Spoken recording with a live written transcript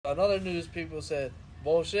another news people said,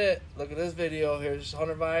 bullshit, look at this video. Here's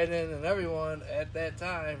Hunter Biden and everyone at that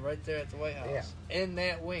time right there at the White House. Yeah. In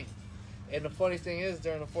that wing. And the funny thing is,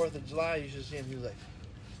 during the 4th of July, you should see him, he was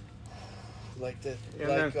like this.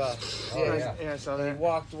 Yeah, so he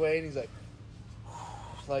walked away and he's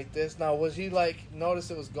like this. Now, was he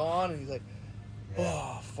notice it was gone and he's like,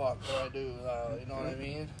 oh, fuck, what do I do? You know what I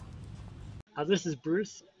mean? This is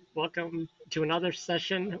Bruce. Welcome to another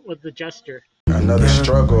session with the Jester. Another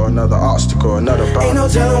struggle, another obstacle, another battle. Ain't no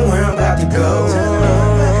telling where I'm about to go.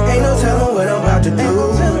 Ain't no telling what I'm about to do.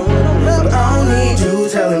 But I don't need you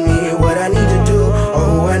telling me what I need to do or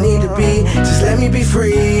who I need to be. Just let me be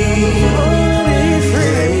free. Let me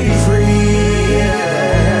be free.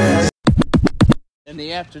 In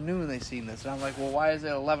the afternoon, they seen this, and I'm like, well, why is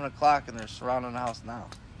it 11 o'clock and they're surrounding the house now?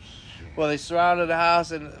 Well, they surrounded the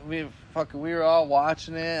house, and we were all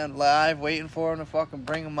watching it and live, waiting for them to fucking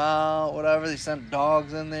bring them out, whatever. They sent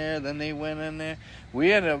dogs in there, then they went in there.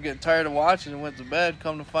 We ended up getting tired of watching and went to bed.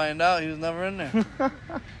 Come to find out, he was never in there.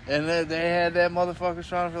 And they had that motherfucker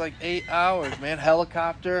surrounded for like 8 hours, man.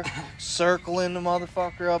 Helicopter circling the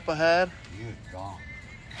motherfucker up ahead. He was gone.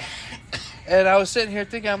 And I was sitting here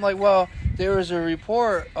thinking, I'm like, well, there was a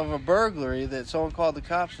report of a burglary that someone called the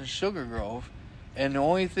cops in Sugar Grove. And the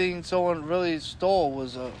only thing someone really stole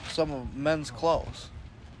was some of men's clothes.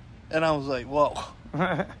 And I was like, whoa.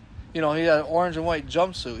 You know, he had an orange and white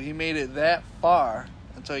jumpsuit. He made it that far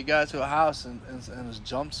until he got to a house in his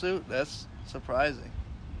jumpsuit. That's surprising.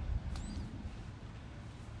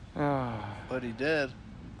 But he did.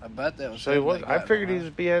 I bet that was... So he was. I figured he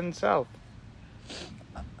was heading south.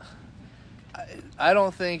 I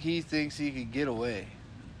don't think he thinks he could get away,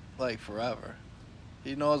 like, forever.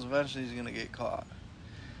 He knows eventually he's going to get caught.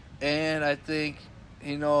 And I think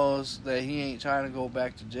he knows that he ain't trying to go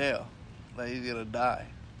back to jail. That he's going to die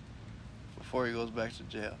before he goes back to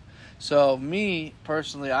jail. So, me,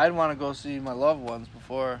 personally, I'd want to go see my loved ones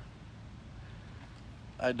before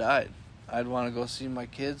I died. I'd want to go see my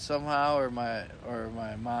kids somehow, or my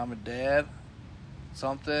mom and dad,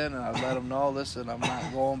 something, and I'd let them know, listen, I'm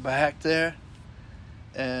not going back there,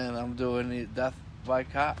 and I'm doing the death by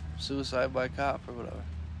cop, suicide by cop, or whatever.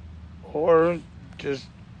 Or just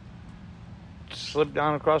slip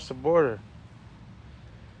down across the border.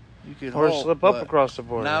 You could or hope, slip up across the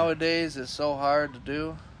border. Nowadays, it's so hard to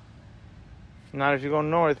do. Not if you go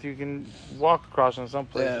north, you can walk across in some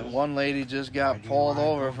places. Yeah, one lady just got pulled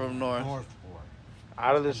over from north.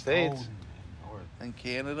 Out of the States. In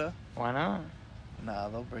Canada? Why not? Nah,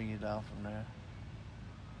 they'll bring you down from there.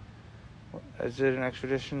 Is it an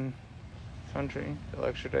extradition country? They'll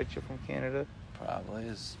extradite you from Canada? Probably.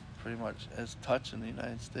 It's pretty much as touching the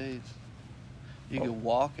United States. You could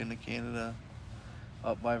walk into Canada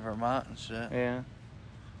up by Vermont and shit. Yeah.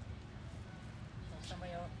 So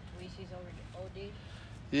somebody OD'd?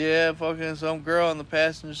 Yeah, fucking some girl in the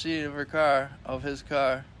passenger seat of his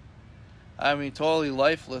car. I mean, totally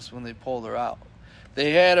lifeless when they pulled her out.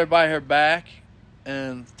 They had her by her back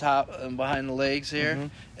and top and behind the legs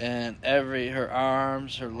here, and her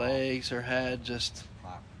arms, her legs, her head just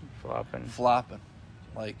flopping,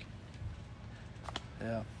 like,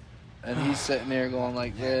 yeah. And he's sitting there going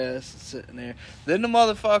like this, sitting there. Then the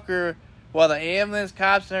motherfucker, while the ambulance,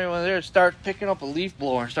 cops, and everyone there, starts picking up a leaf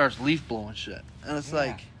blower and starts leaf blowing shit. And it's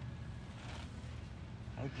like,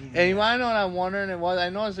 and you want to know what I'm wondering? It was, I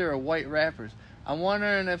noticed there were white rappers. I'm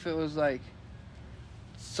wondering if it was like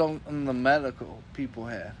some of the medical people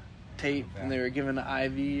had tape and they were giving the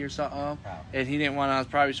IV or something, and he didn't want to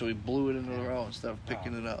probably, so he blew it into the road instead of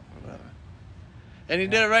picking it up or whatever. And he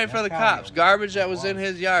did it right in front of the cops. Garbage that was in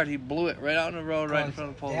his yard, he blew it right out in the road, right in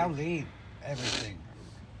front of the police. They'll leave everything.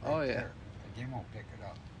 Oh, yeah. They won't pick it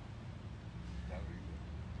up.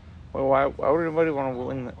 Well, why would anybody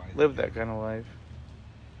want to live that kind of life?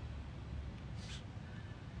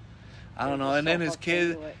 I don't know. And then his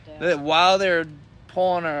kid, while they're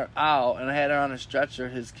pulling her out and had her on a stretcher,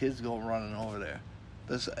 his kids go running over there.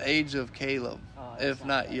 This age of Caleb, if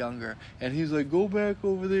not younger. And he's like, go back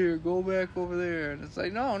over there, go back over there. And it's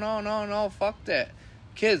like, no, fuck that.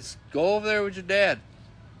 Kids, go over there with your dad.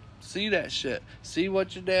 See that shit. See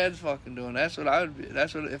what your dad's fucking doing. That's what I would be.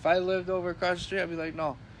 That's what, if I lived over across the street, I'd be like,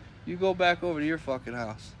 no, you go back over to your fucking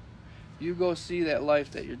house. You go see that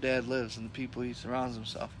life that your dad lives and the people he surrounds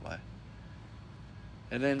himself by.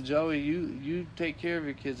 And then, Joey, you take care of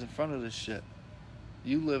your kids in front of this shit.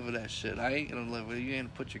 You live with that shit. I ain't gonna live with it. You ain't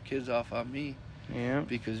gonna put your kids off on me. Yeah.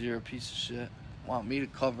 Because you're a piece of shit. Want me to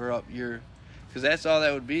cover up your... Because that's all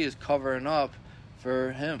that would be, is covering up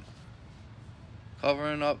for him.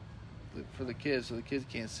 Covering up for the kids so the kids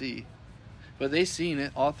can't see. But they seen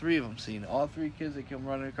it. All three of them seen it. All three kids that come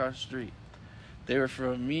running across the street. They were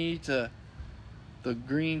from me to the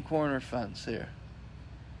green corner fence here.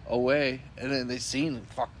 Away. And then they seen the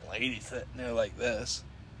fucking lady sitting there like this.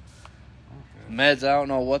 Okay. Meds, I don't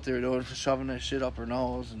know what they were doing for shoving that shit up her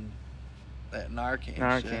nose and that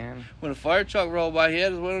Narcan shit. When a fire truck rolled by, he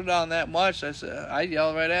had his window down that much. I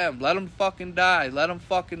yelled right at him, let him fucking die. Let him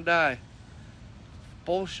fucking die.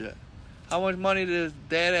 Bullshit. How much money did his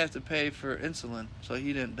dad have to pay for insulin so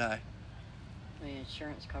he didn't die? The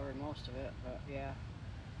insurance covered most of it, but yeah.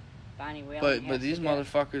 Bonnie Whalen But these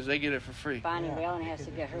motherfuckers, they get it for free. Bonnie Whalen has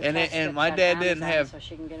to get her And test and my strips dad on didn't Amazon have. so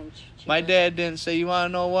she can get them cheaper. My dad didn't say, you want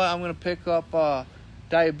to know what? I'm going to pick up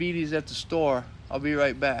diabetes at the store. I'll be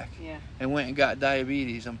right back. Yeah. And went and got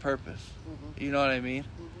diabetes on purpose. Mm-hmm. You know what I mean?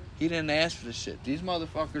 Mm-hmm. He didn't ask for this shit. These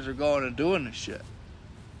motherfuckers are going and doing this shit.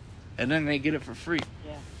 And then they get it for free.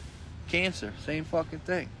 Yeah. Cancer, same fucking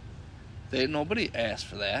thing. Nobody asked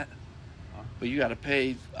for that. But you got to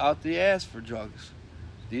pay out the ass for drugs.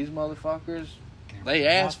 These motherfuckers, they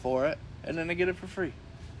ask for it, and then they get it for free.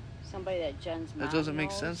 Somebody that Jen's mom That doesn't make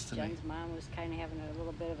knows, sense to me. Jen's mom was kind of having a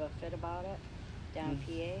little bit of a fit about it down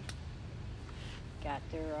in PA. Got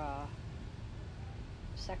their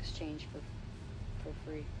sex change for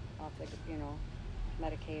free off the,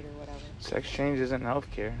 Medicaid or whatever. Sex change isn't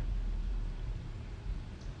healthcare.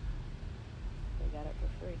 They got it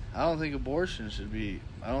for free. I don't think abortion should be.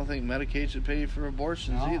 I don't think Medicaid should pay for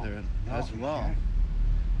abortions either. As well.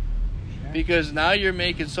 Because now you're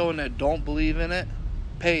making someone that don't believe in it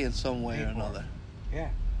pay in some way or another. Yeah.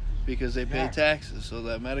 Because they pay taxes, so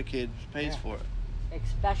that Medicaid pays for it.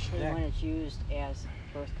 Especially when it's used as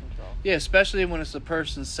birth control. Yeah, especially when it's the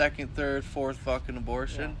person's second, third, fourth fucking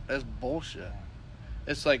abortion. Yeah. That's bullshit.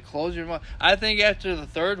 It's like, close your mouth. I think after the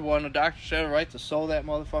third one, the doctor should have a right to sew that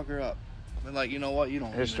motherfucker up. And like, you know what? You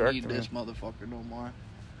don't even need this motherfucker no more.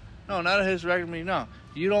 No, not a hysterectomy. No,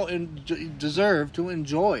 you don't deserve to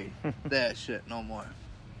enjoy that shit no more.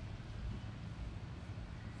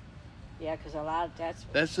 Yeah, because a lot of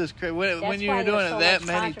that's just crazy. When that's you're doing it that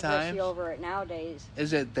many controversy times, over it nowadays.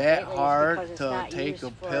 is it that lately, hard to not take a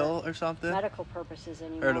used for pill or something, medical purposes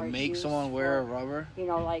anymore? or to It's make used someone wear a for, rubber?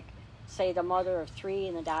 like, say the mother of 3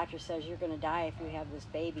 and the doctor says you're going to die if you have this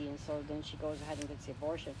baby, and so then she goes ahead and gets the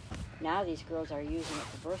abortion. Now these girls are using it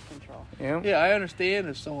for birth control. Yeah, I understand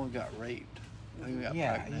if someone got raped. Got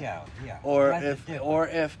pregnant. Yeah. Or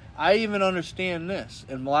if I even understand this,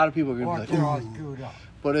 and a lot of people are gonna be they're all like, screwed up.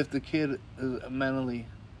 but if the kid is mentally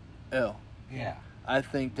ill, Yeah. I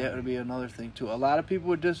think that would be another thing too. A lot of people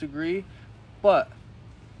would disagree, but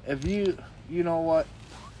if you know what,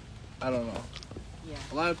 I don't know. Yeah.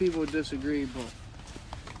 A lot of people would disagree, but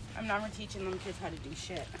I'm never teaching them kids how to do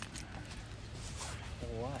shit.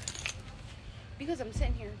 why? Because I'm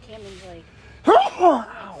sitting here, Camden's like,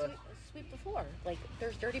 sweep the floor. Like,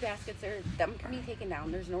 there's dirty baskets there, them can be taken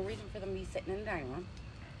down. There's no reason for them to be sitting in the dining room.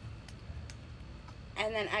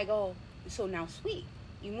 And then I go, so now sweep.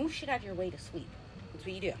 You move shit out of your way to sweep. That's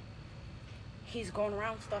what you do. He's going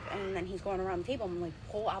around stuff, and then he's going around the table. I'm like,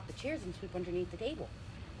 pull out the chairs and sweep underneath the table.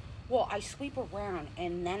 Well, I sweep around,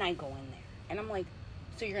 and then I go in there. And I'm like,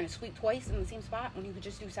 so you're going to sweep twice in the same spot when you could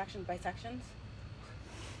just do sections by sections?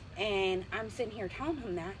 And I'm sitting here telling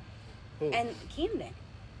him that. And Camden.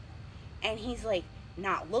 And he's like,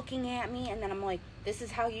 not looking at me. And then I'm like, this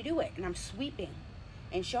is how you do it. And I'm sweeping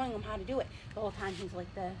and showing him how to do it. The whole time he's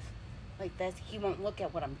like this. Like this. He won't look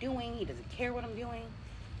at what I'm doing. He doesn't care what I'm doing.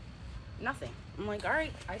 Nothing. I'm like, all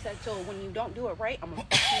right. I said, so when you don't do it right, I'm going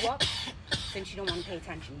to fuck you up since you don't want to pay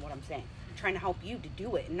attention to what I'm saying. I'm trying to help you to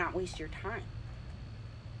do it and not waste your time.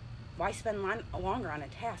 Why spend longer on a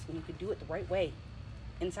task when you could do it the right way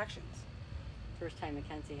in sections? First time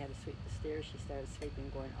Mackenzie had to sweep the stairs, she started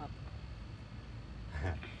sweeping going up.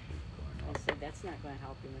 I said, that's not going to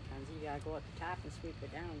help you, Mackenzie. You got to go at the top and sweep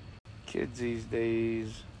it down. Kids these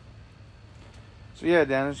days. So yeah,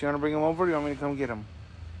 Dennis, you want to bring him over or do you want me to come get him?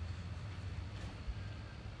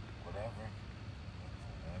 Whatever.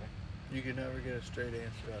 You can never get a straight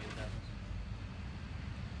answer out of Dennis.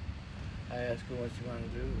 I ask her what you want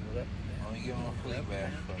to do, whatever. Let me give him a flea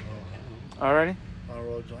bath. Alrighty. On a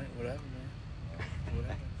road joint, whatever, man.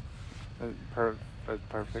 Whatever. That's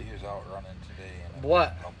perfect. He was out running today. And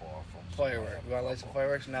What? a couple of them. Fireworks. You want to light some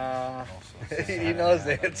fireworks? Nah. Also, He knows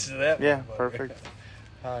the answer to that. Yeah, motherfucker. perfect.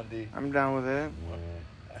 Andy. I'm down with it.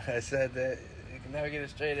 I said that you can never get a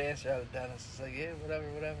straight answer out of Dennis. It's like, yeah, whatever.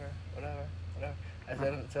 I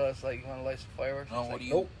said until it's like, you want to light some fireworks? No, It's what like, do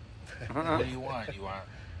you? nope. What do you want? You want?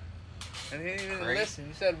 And he didn't even Great. listen.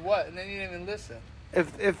 You said what? And then you didn't even listen.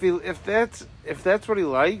 If that's what he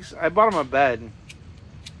likes, I bought him a bed.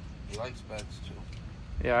 He likes beds too.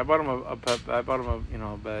 Yeah, I bought him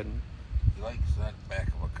a bed. He likes that back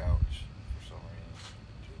of a couch for some reason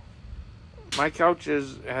too. My couch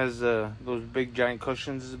has those big giant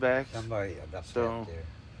cushions in the back. Somebody left So- that there.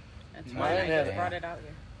 That's Mine mine. I had just a- brought it out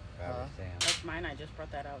here. Probably Sam. That's mine. I just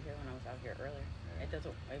brought that out here when I was out here earlier. It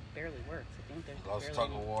doesn't. It barely works. I think there's He loves barely tug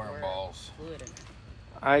of war more and balls. fluid in it.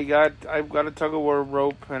 I've got a tug of war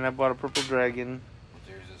rope, and I bought a purple dragon. But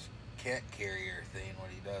there's this cat carrier thing. What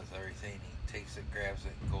he does, everything he takes it, grabs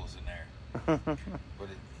it, and goes in there. But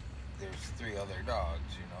there's 3 other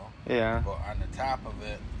dogs, you know. Yeah. But on the top of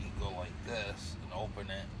it, you go like this and open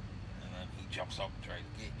it, and then he jumps up and tries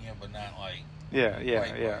getting you, but not like Yeah. bite, Yeah.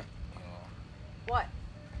 bite, you know. What?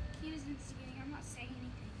 He was instigating. I'm not saying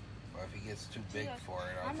anything. But if he gets too big for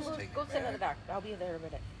it, I'll I'm just gonna take go it sit at the back. doctor. I'll be there in a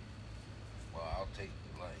minute. Well, I'll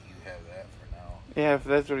let you have that for now. Yeah, if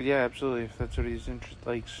that's what. Yeah, absolutely. If that's what he's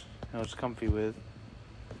likes, is comfy with,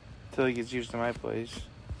 until he gets used to my place.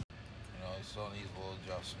 You know, he still needs a little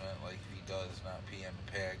adjustment. Like if he does not pee on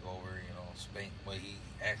the peg over, you know, spank, but he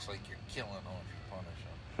acts like you're killing him if you punish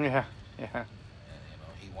him. Yeah. And you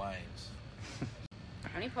know, he whines.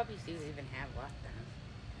 How many puppies do you even have left then?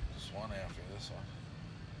 Just one after this one.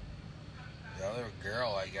 The other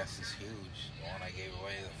girl, I guess, is huge. The one I gave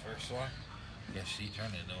away, the first one. Yeah, she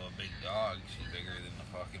turned into a big dog. She's bigger than the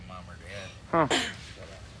fucking mom or dad. Huh.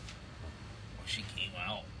 When she came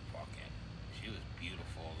out, she was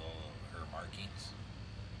beautiful though. Her markings,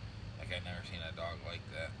 like I've never seen a dog like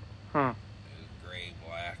that. Huh. It was gray,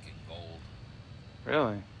 black, and gold.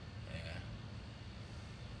 Really? Yeah.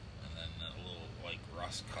 And then a little like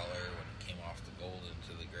rust color when it came off the gold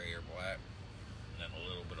into the gray or black. And then a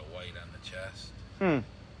little bit of white on the chest. Hmm.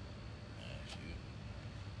 Yeah,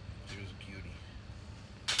 she was a cutie.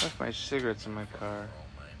 Left my cigarettes in my car.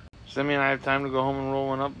 Oh, man. Does that mean I have time to go home and roll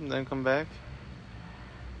one up and then come back?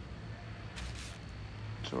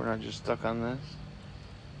 So we're not just stuck on this?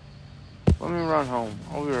 Let me run home.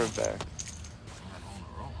 I'll be right back.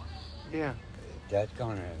 Yeah. That's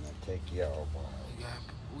gonna take you over. We got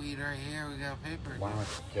weed right here. We got paper. Why don't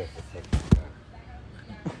you just take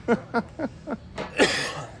it?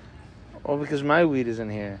 Oh, because my weed isn't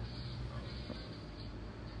here.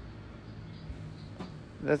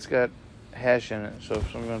 That's got hash in it, so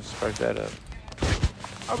if someone wants to spark that up.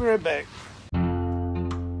 I'll be right back.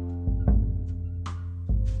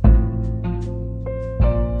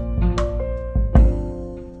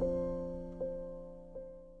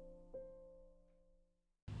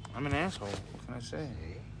 I'm an asshole. What can I say?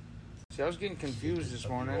 See, I was getting confused this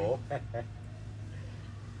morning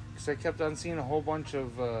because I kept on seeing a whole bunch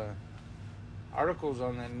of articles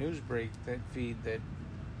on that news break that feed that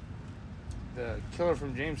the killer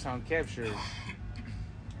from Jamestown captured. And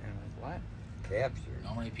I'm like, what? Captured.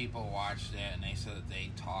 How many people watched that and they said that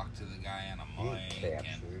they talked to the guy on a mic and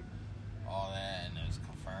Captured. all that, and it was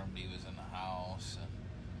confirmed he was in the house.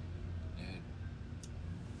 And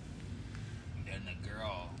dude, and the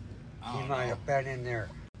girl, I He don't might know. have been in there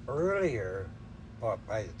earlier, but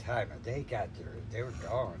by the time that they got there, they were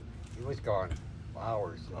gone. He was gone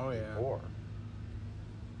hours before.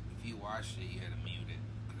 If you watched it, you had to mute it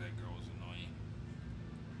because that girl was annoying.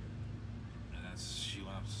 And she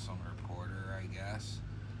went up to some reporter, I guess.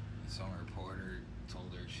 And some reporter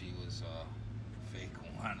told her she was a fake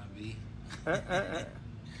wannabe.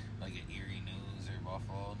 Like at Erie News or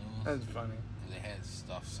Buffalo News. That's funny. They had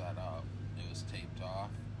stuff set up. It was taped off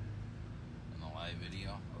in the live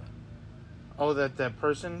video. But Oh, that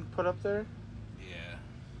person put up there? yeah.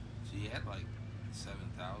 She had like 7,000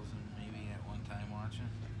 maybe at one time watching.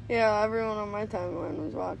 Yeah, everyone on my timeline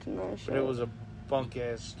was watching that show. But it was a bunk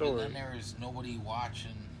ass But story. then there was nobody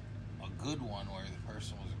watching a good one where the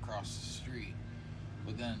person was across the street.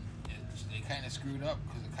 But then they kind of screwed up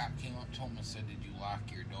because the cop came up to him and said, "Did you lock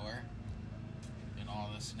your door?" And all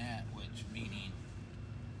this and that, which meaning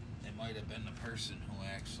it might have been the person who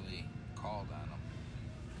actually called on them.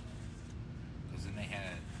 Because then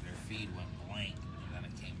their feed went blank and then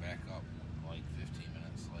it came back up like 15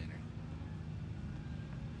 minutes later.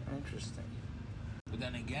 Interesting. But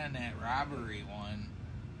then again, that robbery one,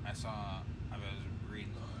 I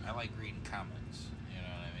like reading comments, you know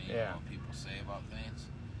what I mean? Yeah. What people say about things.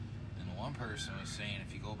 And one person was saying,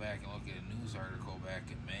 if you go back and look at a news article back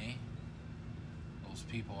in May, those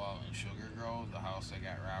people out in Sugar Grove, the house that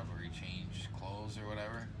got robbed where he changed clothes or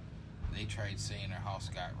whatever, they tried saying their house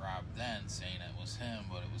got robbed then, saying it was him,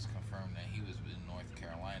 but it was confirmed that he was in North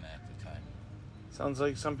Carolina at the time. Sounds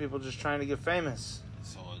like some people just trying to get famous.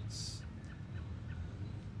 So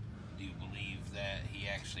do you believe that he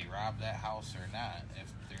actually robbed that house or not?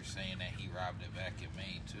 If they're saying that he robbed it back in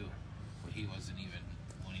May too, but he wasn't even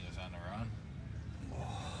when he was on run.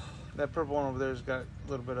 That purple one over there's got a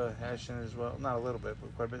little bit of hash in it as well. Not a little bit,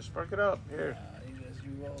 but quite a bit. Spark it up. Here.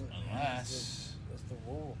 You roll it. Unless That's the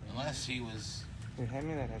wool. Unless he was. Here, hand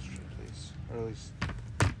me that ashtray, please. Or at least.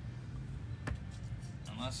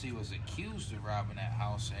 Unless he was accused of robbing that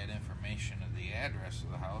house, had information of the address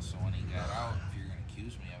of the house, so when he got out, if you're gonna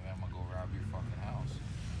accuse me of it, I'm gonna go rob your fucking house.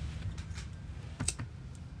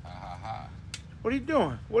 Ha ha ha. What are you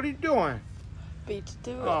doing? What are you doing? Beat you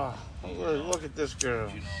to it. Oh, look at this girl.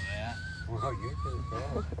 Did you know that? Well, you did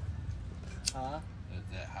that. Huh?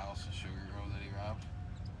 That house in Sugar Grove that he robbed,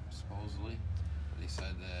 supposedly. They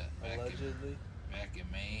said that Allegedly. Back in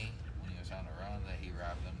May, when he was on the run, that he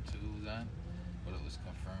robbed them too then. But it was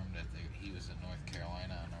confirmed that he was in North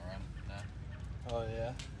Carolina on the run then. Oh,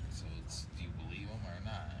 yeah? So do you believe him or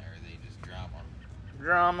not? Or are they just drama?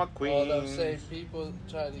 Drama queen. Oh, those same people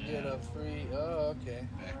tried to get a free. Oh, okay.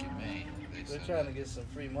 Back in May. They're trying to get some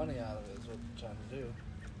free money out of it, is what they're trying to do.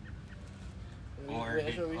 Or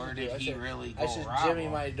did he really go I should rob jimmy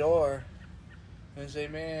him? my door and say,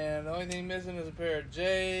 man, the only thing missing is a pair of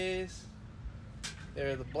J's.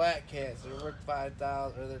 They're the Black Cats. They're worth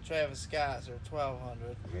 $5,000. Or they're Travis Scott's. They're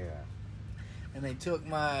 $1,200. Yeah. And they took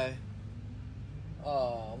my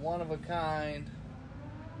one-of-a-kind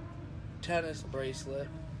tennis bracelet.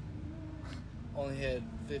 Only had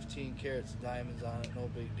 15 carats of diamonds on it. No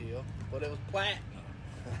big deal. But it was platinum.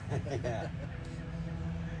 Yeah.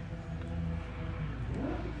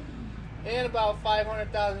 And about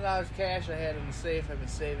 $500,000 cash I had in the safe. I've been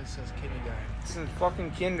saving since kindergarten. Since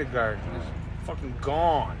fucking kindergarten. It's fucking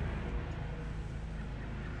gone.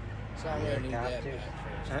 So I'm going to need that back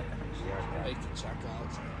Huh? first. Make the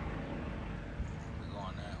checkouts. We're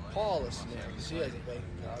going that way. Paul is there because he has a bank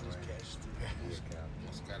account. I'll just cash it through.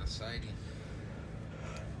 Almost got a sighting.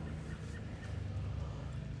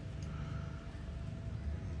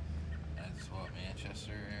 That's what,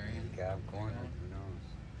 Manchester area? Cobb Corner, who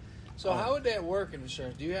knows? So how would that work in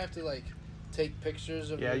insurance? Do you have to like take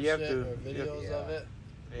pictures of Yeah, your you have shit to. or videos of it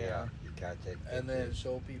Yeah. You gotta take and then pictures,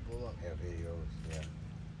 show people? Look. have videos, yeah.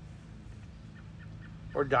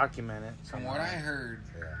 Or document it. From what I heard,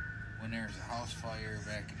 Yeah. when there was a house fire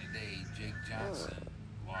back in the day, Jake Johnson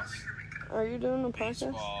lost Are you doing a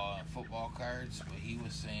podcast? baseball and football cards, but he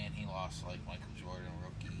was saying he lost like Michael Jordan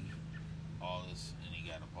rookie, all this, and he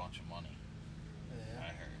got a bunch of money. Yeah. I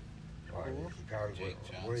heard. Well, he probably Jake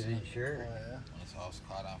was Johnson. insured. Oh, yeah. When his house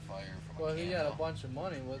caught on fire from Well, a he got a candle. bunch of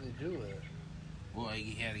money. What did he do with it? Well,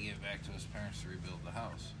 he had to give it back to his parents to rebuild the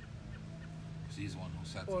house. Because he's the one who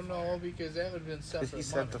set Well, the fire. no, because that would have been separate He money.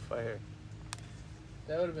 set the fire.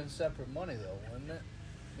 That would have been separate money, though, wouldn't it?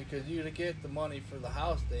 Because you would get the money for the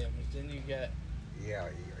house damage, then you get Yeah.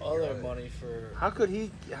 other money for. How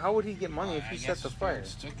would he get money if I he set guess the his fire?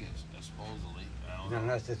 parents took it, supposedly. I don't know.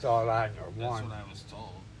 Unless it's all on or That's one. what I was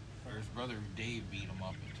told. Or his brother Dave beat him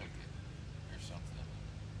up and took it. Or something.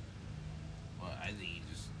 Well, I think he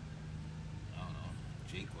just... I don't know.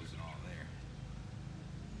 Jake wasn't all there.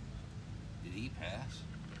 Did he pass?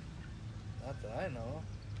 Not that I know.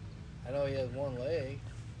 I know he has one leg.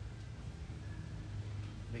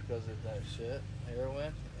 Because of that shit.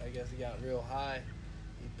 Heroin. I guess he got real high.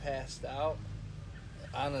 He passed out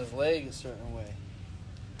on his leg a certain way.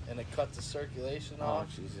 And it cut the circulation Oh,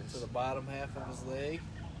 off Jesus. to the bottom half of his leg.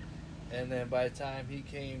 And then by the time he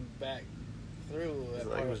came back through, His that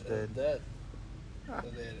leg part was dead. So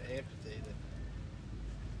they had to amputate it.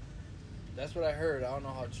 That's what I heard. I don't know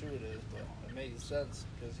how true it is, but it makes sense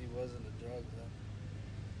because he wasn't a drug then.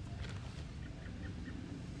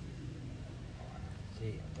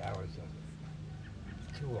 See, that was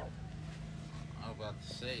two of them. I was about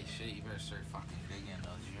to say, shit, you better start fucking digging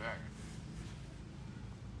those yards.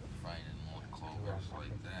 Finding little clovers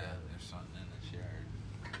like that. There's something in this yard.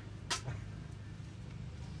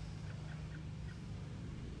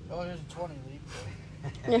 Oh, here's a 20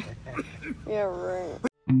 leaf. Yeah, right.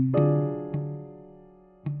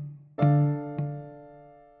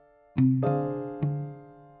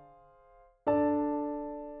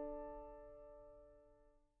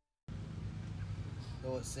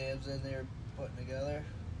 Know what Sam's in there putting together?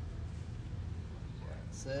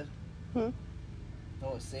 Sid? Hmm? Know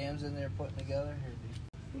what Sam's in there putting together?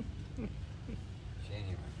 Here, She ain't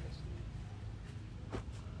even listening.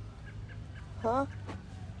 Huh?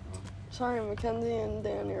 Sorry, Mackenzie and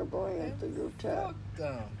Danny are blowing up the group chat. fuck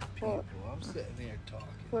them people. What? I'm sitting here talking.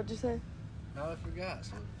 What'd you say? Now I forgot,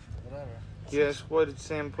 so whatever. Yes, what did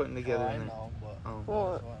Sam putting together I in there? know, but Oh. I just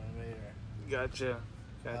What? wanted to make her. Gotcha.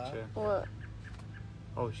 Gotcha. What?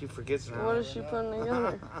 Oh, she forgets now. What is she putting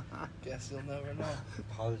together? Guess you'll never know.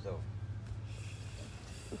 Puzzle.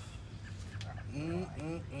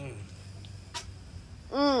 Mm-mm-mm.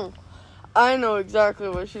 I know exactly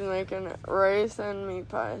what she's making. Rice and meat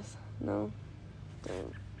pies. No?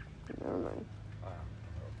 Dang. Never mind.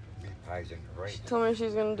 Meat pies and rice. She told me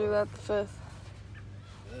she's going to do that the 5th.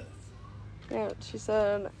 Yeah, she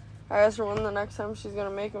said, I asked her when the next time she's going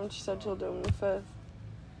to make them. She said she'll do them the 5th.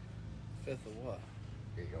 5th of what?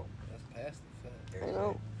 There you go. That's past the 5th. I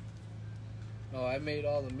know. No, I made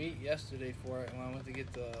all the meat yesterday for it when I went to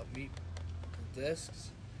get the meat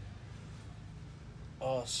discs.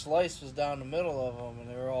 Slice was down the middle of them, and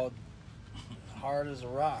they were all hard as a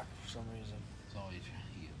rock for some reason. It's always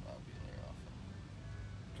you get popular off.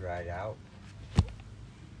 Dried out.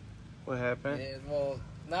 What happened? Yeah, well,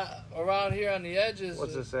 not around here on the edges.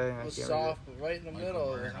 What's it say? I Was can't soft, but right in the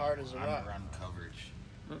middle, it was hard as a rock. Run coverage.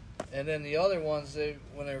 And then the other ones,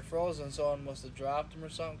 when they were frozen, someone must have dropped them or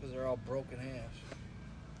something because they're all broken half.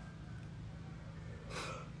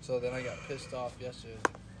 So then I got pissed off yesterday. I was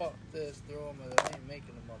like, fuck this, throw them. I ain't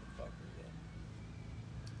making the motherfuckers yet.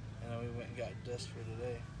 And then we went and got discs for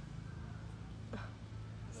today.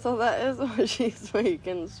 So that is what she's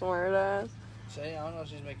making, smart ass. Say, I don't know if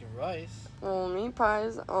she's making rice. Well, meat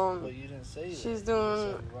pies, But you didn't say that. she's You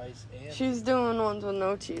doing, said rice and she's doing ones with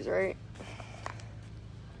no cheese, right?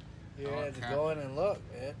 You had to go in and look,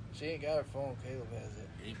 man. She ain't got her phone. Caleb has it.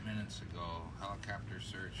 8 minutes ago, helicopter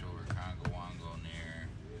search over Congo near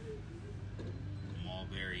the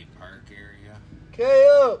Mulberry Park area.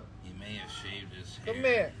 Caleb! He may have shaved his hair. Come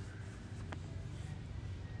here.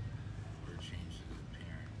 Or changed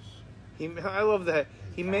his appearance. I love that.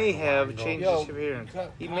 He may have changed his appearance.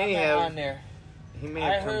 He may have. On there. He may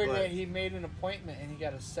I have turned heard black. that he made an appointment and he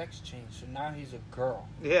got a sex change, so now he's a girl.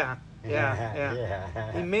 Yeah. He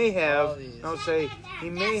may All have. these. I'll say he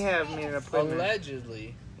may have made an appointment.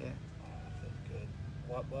 Allegedly. Yeah. Oh, that's good.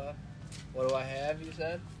 What? What do I have, you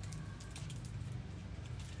said?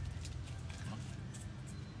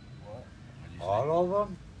 What? All of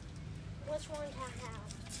them? Which one to have?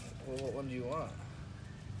 Well, what one do you want?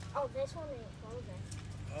 Oh, this one ain't frozen.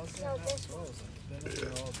 How's So that not this one. frozen? It's been in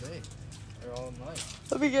here all day. Or all night.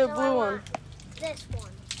 Let me get a So I blue one. want this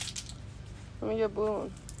one. Let me get a blue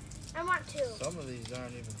one. I want two. Some of these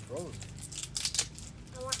aren't even frozen.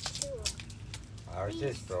 I want two. Ours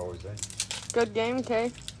is frozen. Good game,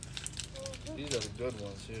 Kay. These are the good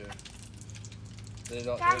ones here. They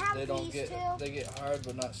don't. Can I have They don't these get. too? They get hard,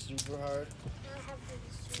 but not super hard. I have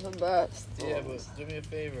these two. The best. Yeah, but do me a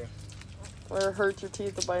favor. Or it hurts your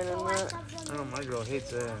teeth to bite in So I that. have them Oh, my girl hates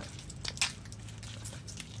that. I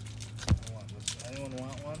want this. Anyone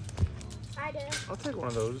want one? I do. I'll take one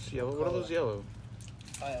of those yellow. What are those yellow?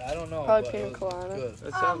 I don't know. Probably but pina it was colada. Good.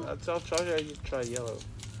 I'll try yellow.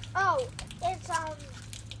 Oh, it's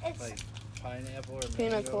Like pineapple or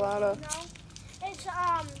Pina mango. colada. no, it's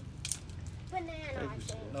banana. I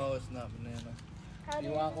think. No, it's not banana. How do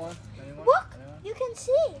You want one? Anyone? Look, Anyone? you can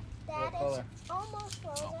see that What color? it's almost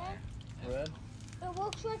frozen. Red? It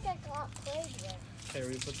looks like I got played with. Okay,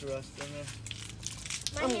 we put the rest in there.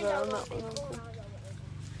 My I'm hands good, are I'm a not little one big. of Hold them. on,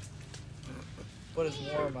 But it's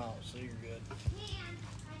warm out, so you're good.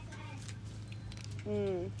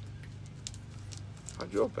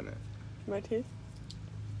 How'd you open it? My teeth?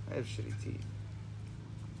 I have shitty teeth.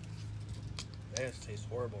 That just tastes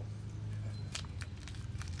horrible.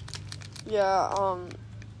 Yeah,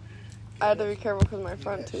 I had to be careful because my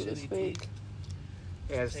front got tooth is shitty fake. teeth.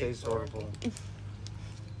 Yeah, it tastes horrible. It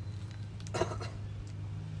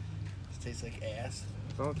tastes like ass.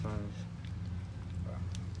 Sometimes.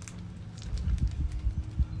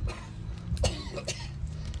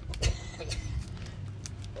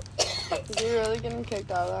 Is he really getting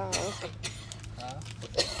kicked out of the house?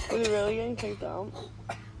 Huh? Is he really getting kicked out?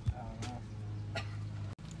 I don't know.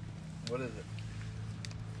 What is it?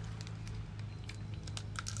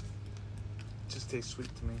 It just tastes sweet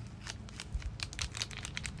to me.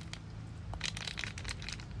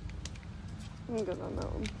 I'm good on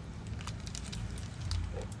that one.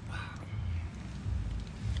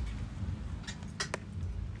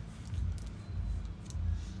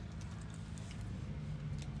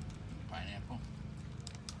 Pineapple.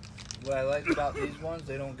 What I like about these ones,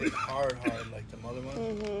 they don't get hard like the other ones.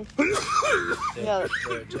 Mm-hmm. Yeah.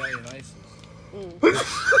 They're Italian ices. Mm.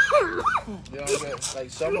 They don't get, like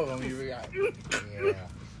some of them you got. Yeah.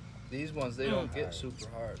 These ones, they don't get super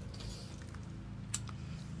hard.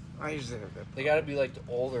 I usually have that. They gotta be like the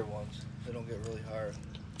older ones. They don't get really hard.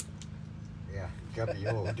 Yeah, gotta be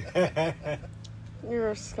old.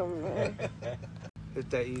 You're a scumbag. It's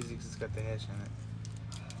that easy because it's got the hash in it.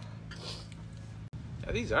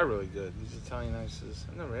 Yeah, these are really good. These Italian ices.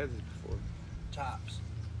 I've never had these before. Tops.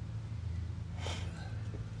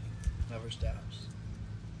 Never stops.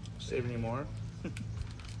 Save any more?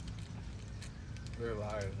 They're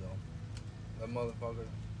liars, though. That motherfucker.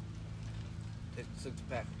 Take a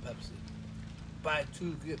 6-pack of Pepsi. Buy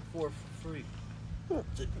 2, get 4 for free.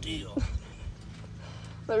 It's a deal.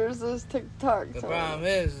 There's this TikTok. The problem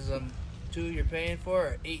is 2 you're paying for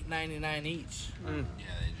are $8.99 each. Yeah, they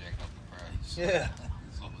jack up the price. Yeah.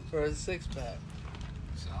 For a 6-pack.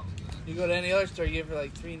 Sounds good. You go to any other store, you get it for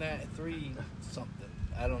like $3 something.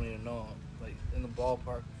 I don't even know. Like in the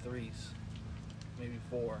ballpark, 3s, maybe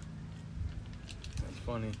 4. That's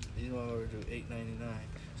funny. These one over to $8.99.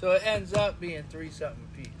 So it ends up being 3 something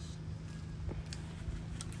a piece.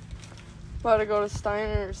 About to go to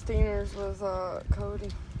Steiner's with Cody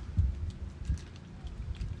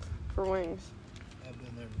for wings. I've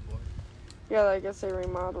been there before. Yeah, I guess they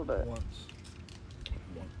remodeled it. Once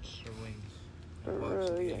for wings. They're Watched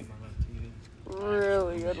the really game good. on TV.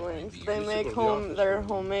 Really good wings. They make their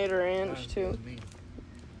homemade ranch too.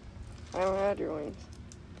 I haven't had your wings.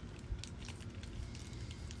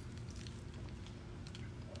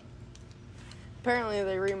 Apparently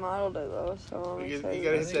they remodeled it though, so I'm You excited.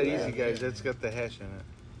 gotta hit that easy, guys. That's got the hash in it.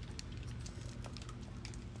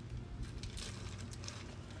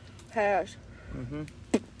 Hash. Mm-hmm.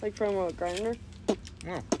 Like from a grinder? Yeah.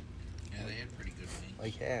 Yeah, they had pretty good wings.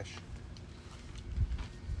 Like hash.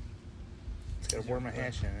 It's got a worm of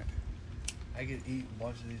hash in it. I could eat a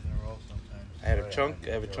bunch of these in a row sometimes. I had a chunk.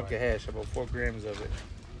 I have a chunk of hash, about 4 grams of it.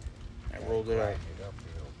 I rolled it out.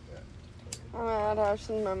 I haven't had hash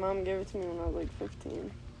since my mom gave it to me when I was like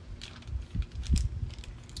 15.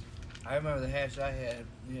 I remember the hash I had.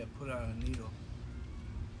 Yeah, put it on a needle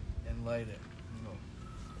and light it.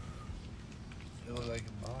 It was like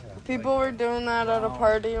People were doing that at a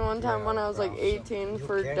party one time when I was like 18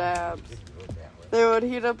 for dabs. They would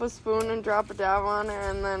heat up a spoon and drop a dab on it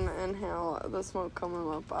and then inhale the smoke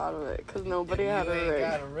coming up out of it because nobody had a rig.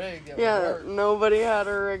 Got a rig that Yeah, worked. nobody had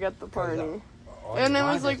a rig at the party. And it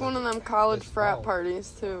was like one of them college frat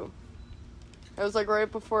parties too. It was like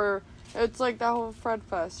right before, it's like that whole Fred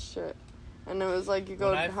Fest shit. And it was like you go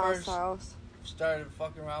When I to house first to house. started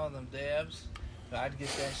fucking around with them dabs, I'd get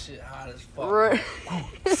that shit hot as fuck. Right.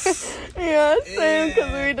 Yeah, same,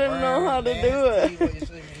 because we didn't know how to do it.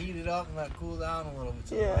 So you heat it up and let it cool down a little bit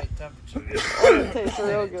to Yeah. the right temperature. And it tastes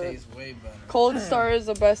real It good. tastes way better. Cold Star is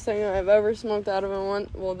the best thing I've ever smoked out of it.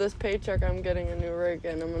 Well, this paycheck I'm getting a new rig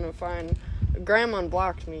and I'm gonna find. Graham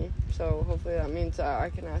unblocked me, so hopefully that means I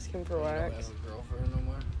can ask him for You don't wax. have a girlfriend no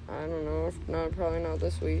more? I don't know. If not, probably not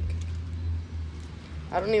this week.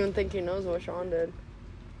 I don't even think he knows what Sean did.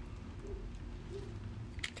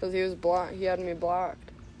 Because he was blocked. He had me blocked.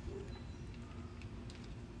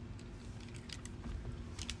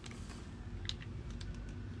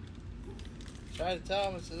 Try to tell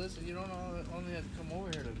him, I said, listen, you don't only have to come over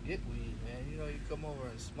here to get weed, man. You know, you come over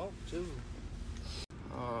and smoke too.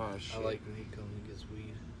 Oh, shit. I like when he comes and gets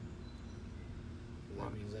weed.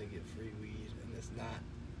 That means I get free weed, and it's not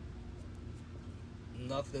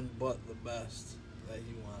nothing but the best that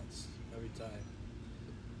he wants every time.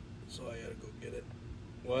 So I gotta go get it.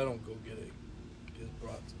 Well, I don't go get it. It gets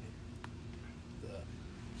brought to me.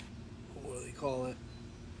 What do they call it?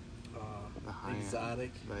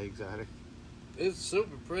 Exotic. The exotic. It's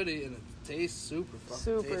super pretty and it tastes super fucking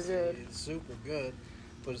Super tasty. good. It's super good,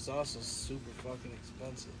 but it's also super fucking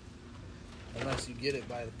expensive. Unless you get it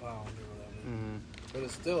by the pound or whatever. Mm-hmm. But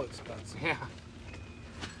it's still expensive. Yeah.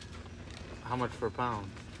 How much per pound?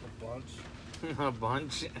 A bunch. A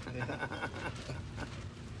bunch?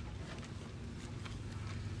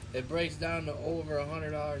 It breaks down to over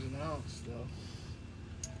 $100 an ounce though.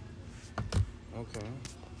 Okay.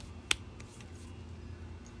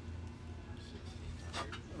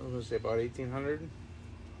 I was gonna say about 1,800.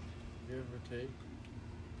 Give or take.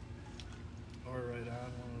 Or right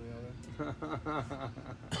on one or the other.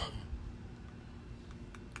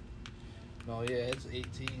 No, yeah, it's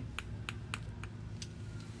 18.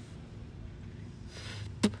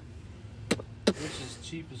 Which is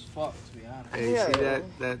cheap as fuck, to be honest. Hey, Yeah, see yeah.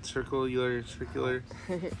 that circular?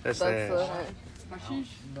 That's the the hash. hashish.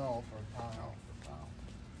 No, for a pound.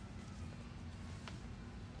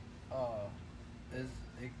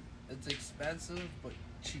 It's expensive, but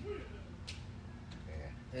cheap.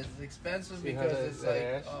 It's expensive See how because that- it's that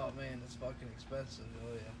like, ash? oh man, it's fucking expensive.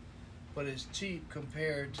 Oh yeah, but it's cheap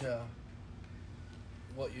compared to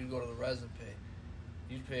what you'd go to the res and pay.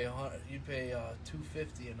 You'd pay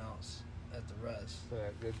 $250 an ounce at the res For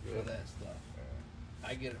that good, for good. that stuff.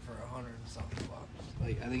 I get it for $100 and something bucks.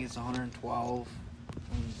 Like I think it's 112,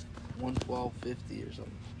 112.50 or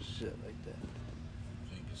something shit like that.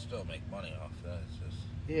 So you can still make money off that. It's just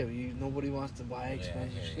Yeah, but nobody wants to buy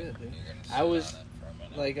expensive yeah, shit, dude. you're gonna sit I was on it for a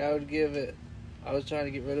minute. like, I would give it I was trying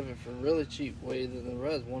to get rid of it for really cheap, way than the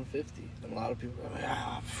rest, $150. And a lot of people are like,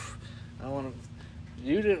 I don't want to.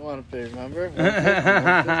 You didn't want to pay, remember?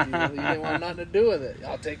 $150. You didn't want nothing to do with it.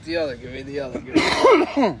 I'll take the other. Give me the other.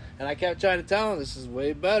 And I kept trying to tell him this is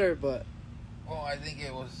way better, but. Well, I think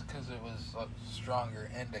it was because it was a stronger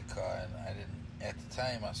indica, and I didn't. At the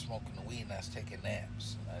time, I was smoking the weed and I was taking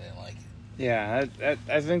naps, and I didn't like it. Yeah,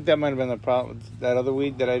 I think that might have been the problem with that other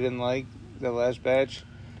weed that I didn't like, the last batch.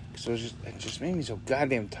 Because it just made me so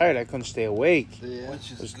goddamn tired, I couldn't stay awake. Yeah.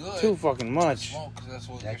 Which is it was good. Too fucking much. Smoke, because that's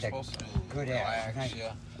what you're supposed to do. Good relax,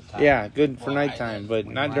 yeah. Yeah, good for nighttime, but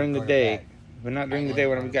not during the day. But not during the day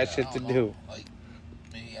when we got shit to do. Like,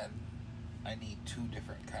 maybe I need 2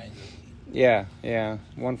 different kinds of weed. Yeah.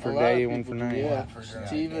 One for day, one for night. Yeah,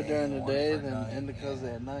 sativa during the day, then indicas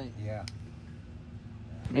at night. Yeah.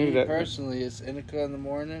 Me personally, it's indica in the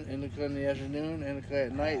morning, indica in the afternoon, indica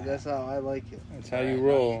at night. That's how I like it. That's how you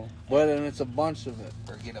roll. But then it's a bunch of it.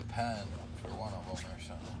 Or get a pen for one of them or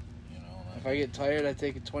something. You know. If I get tired, I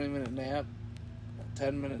take a 20-minute nap, a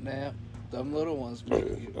 10-minute nap. Them little ones.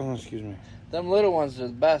 Oh, excuse me. Them little ones are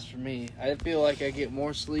the best for me. I feel like I get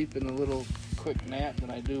more sleep in a little quick nap than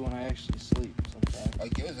I do when I actually sleep sometimes.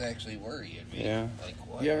 Like, it was actually worrying me. Yeah. Like,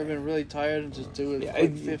 what? You ever been really tired and just do it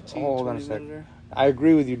like 15, hold 20 on a sec. minutes? I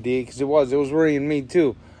agree with you, D, because it was worrying me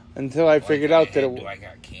too, until I figured out that it. Do I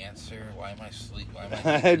got cancer? Why am I sleep? Why am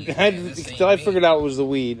I until I figured out it was the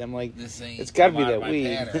weed. I'm like, it's got to be that weed.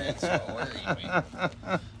 That's what worried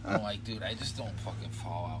me. I'm like, dude, I just don't fucking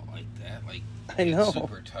fall out like that. Like, I know.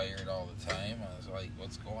 Super tired all the time. I was like,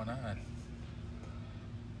 what's going on?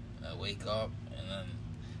 And I wake up and then.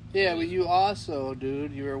 Yeah, but you also,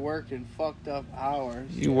 dude, you were working fucked up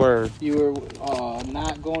hours. You were. You were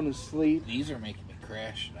not going to sleep. These are making me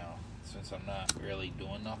crash now, since I'm not really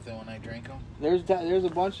doing nothing when I drink them. There's a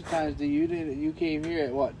bunch of times that you came here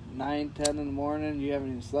at what 9, 10 in the morning. You haven't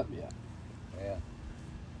even slept yet. Yeah.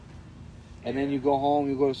 And then you go home,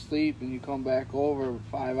 you go to sleep, and you come back over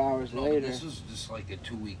 5 hours later. This was just like a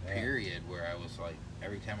 2-week period where I was like,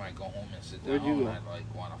 every time I go home and sit Where'd you down, go? I'd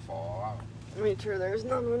like want to fall out. Me too, there's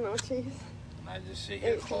none with no cheese. And I just sit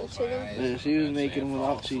here, close my eyes. Yeah, she was making them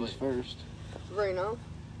without cheese first. Right now?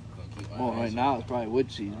 Well, right now it's probably with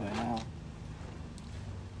cheese by now.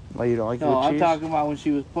 Why you don't like No, with I'm cheese? talking about when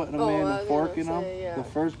she was putting them in I and was forking gonna them. say, yeah. The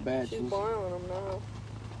first batch She's was boiling them now.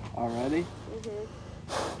 already.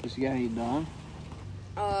 Mhm. Is she got any done?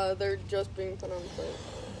 They're just being put on the plate.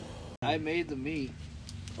 I made the meat.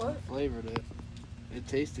 What? Flavored it. It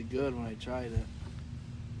tasted good when I tried it.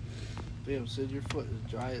 Damn, Sid, your foot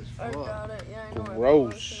is dry as I fuck. got it, yeah, I know.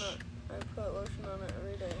 Gross. I put lotion on it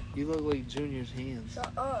every day. You look like Junior's hands.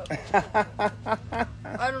 Shut up.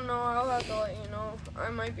 I don't know, I'll have to let you know.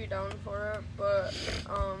 I might be down for it, but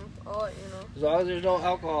I'll let you know. As long as there's no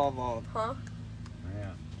alcohol involved. Huh?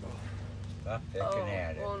 Yeah. Stop picking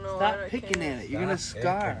at it. Well, no, Stop I picking can't. at it. You're gonna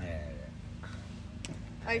scar.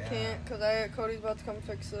 I can't, because Cody's about to come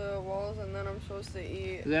fix the walls, and then I'm supposed to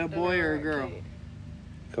eat. Is that a boy or a girl? Kate.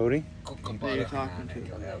 Cody? That you're talking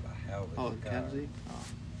to. Oh, Kenzie? Oh.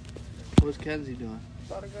 What's Kenzie doing?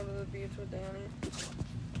 About to go to the beach with Danny.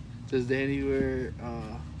 Does Danny wear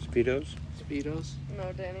Speedos? Speedos?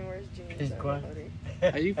 No, Danny wears jeans He's and a quiet. hoodie.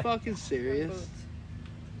 Are you fucking And serious? boots.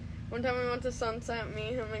 One time we went to Sunset, me,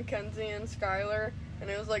 him, and Kenzie and Skylar, and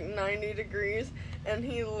it was like 90 degrees, and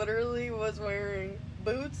he literally was wearing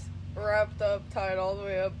boots wrapped up, tied all the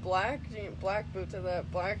way up, black boots at that,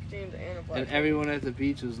 black jeans, and a black And everyone at the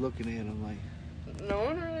beach was looking at him like, hoodie. No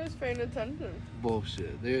one really was paying attention.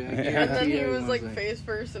 bullshit. I And then guarantee he was everyone's like face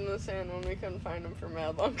first in the sand when we couldn't find him for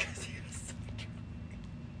mad long because he was so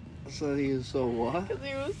drunk. So he was so what? Because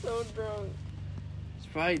he was so drunk. It's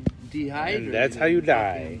probably dehydrated. And that's how you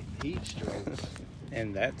die. Fucking Heat strokes.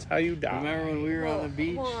 And that's how you die. Remember when we were on the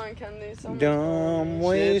beach? Hold on, Kenzie. someone's Dumb calling me.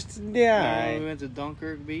 ways to Remember when die. we went to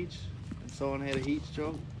Dunkirk Beach and someone had a heat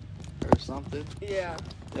stroke or something? Yeah.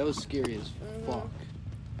 That was scary as fuck.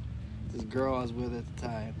 This girl I was with at the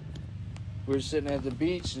time. We were sitting at the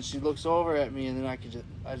beach and she looks over at me and then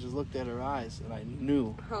I just looked at her eyes and I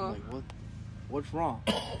knew. I'm like, what's wrong?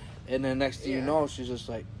 And then next thing you know, she's just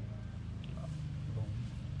like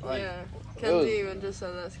yeah. Kenzie even just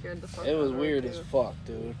said that scared the fuck out it of was her, weird too. as fuck,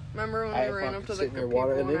 dude. Remember when we ran up to the sitting there people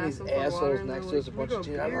water, and then and these asked them for water, assholes and next they're to us, a like, bunch "We of got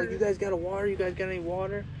teens. I'm like, beer." you guys got a water? You guys got any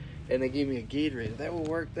water? And they gave me a Gatorade. That would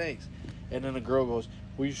work, thanks. And then the girl goes,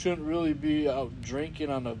 well, you shouldn't really be out drinking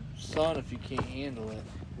on the sun if you can't handle it.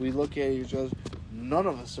 We look at each other. None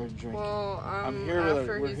of us are drinking. Well, I'm here with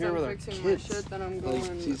after we're he's here done with our fixing kids. my shit, then I'm Like,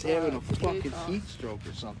 going, she's having a to fucking Kate's house. heat stroke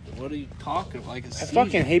or something. What are you talking about? Like a I seizure.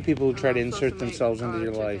 fucking hate people who try to I'm supposed insert make, themselves into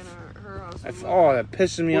your chicken life. at her house That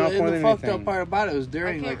pisses me off more the than fucked anything. up part about it was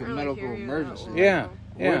during I like can't a really medical hear you that emergency. well. Yeah.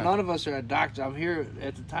 Yeah. None of us are a doctor. I'm here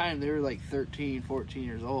at the time. They were like 13, 14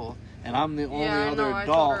 years old, and I'm the only other I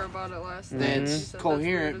told her adult about it last night. that's She said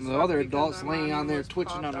coherent, that's and weird the as other fuck adults because my laying mom on there was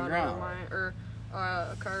twitching popped on the out of ground. her mind, or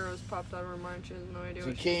a car was popped out of her mind. She has no idea She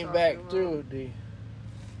what came she's back talking through. about.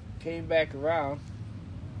 Came back around,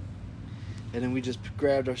 and then we just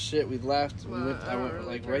grabbed our shit. We left. Well, we went. I don't went really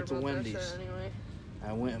like care right to about that Wendy's. shit anyway.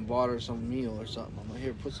 I went and bought her some meal or something. I'm like,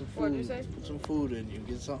 here, put some What'd you food. say? Put some food in you.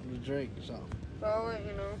 Get something to drink or something. But I'll let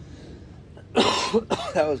you know.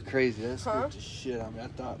 That was crazy. That scared Huh? the shit out of me. I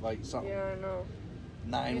thought like something. Yeah, I know.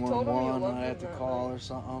 911 loved I had to him that call night. or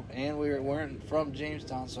something. And we weren't from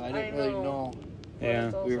Jamestown, so I didn't really know.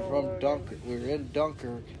 Yeah. We were from Dunkirk. We were in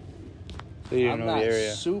Dunkirk. So you I'm know not the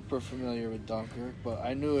area. super familiar with Dunkirk, but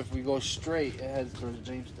I knew if we go straight, it heads towards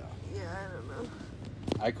Jamestown. Yeah, I don't know.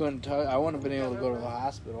 I couldn't tell. I wouldn't have been able to go to the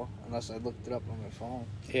hospital unless I looked it up on my phone.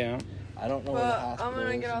 Yeah. I don't know where the But hospital I'm gonna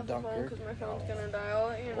is get in off the phone Dunkirk. because my phone's gonna die. I'll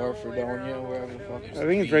let you know Or later Fredonia, on wherever what the we're fuck. doing. I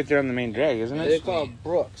think it's right there on the main drag, isn't They it? call it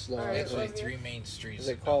Brooks, though. Alright, Actually, love you. 3 main streets. Is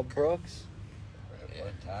it called Brooks?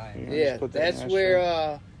 Yeah, Yeah, just put that that's in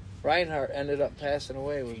where Reinhardt ended up passing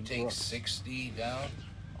away. If Was you take Brooks. 60 down,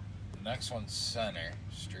 the next one's Center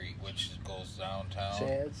Street, which goes downtown.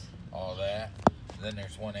 Chad's? All that. And then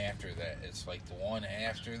there's one after that. It's like the one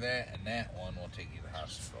after that, and that one will take you to the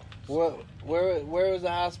hospital. Where was the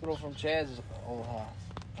hospital from Chad's old house?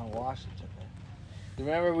 On Washington.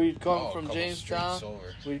 Remember we'd come a from couple Jamestown, streets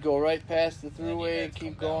over. we'd go right past the then you'd thruway, have to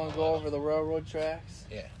keep come down going, the go little. over the railroad tracks,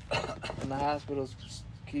 Yeah. and the hospitals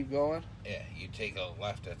keep going. Yeah, you take a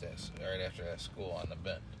left at that, right after that school on the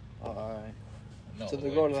bend. Oh, all right. No, So they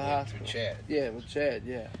wait, go to the through hospital. Chad. Yeah, with Chad.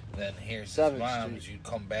 Yeah. Then here's 7th Moms. Street. You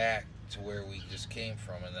come back to where we just came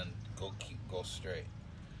from, and then go straight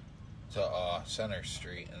to Center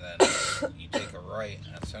Street, and then you take a right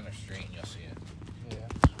on Center Street, and you'll see it. Yeah.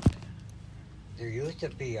 There used to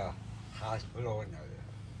be a hospital in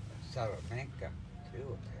Salamanca,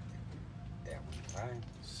 too, at one time.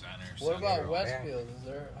 Center. What Center. about Westfield? Is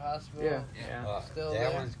there a hospital? Yeah. Still that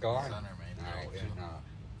there? one's gone Center main now drag, in too.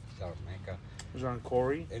 Salamanca. Was it on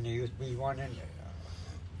Corey? And there used to be one in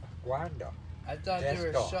Guanda. I thought they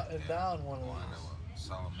were Desktop. shutting down one of Wanda, those.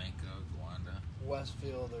 Salamanca, Wanda.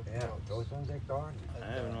 Westfield or Yeah, Brooks. those ones are gone. I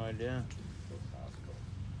have no idea.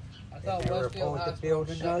 I thought They were Westfield supposed to Hospital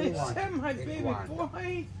build shut another down. one. that my in baby Guanda.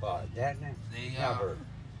 boy? But that They, never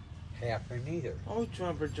happened either. Oh,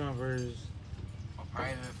 Trumpers. A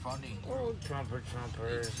private funding group. Oh,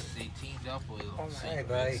 Trumpers. They teamed up with Oh, my St.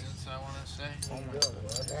 God. Vincent's, I want to say. Oh, my All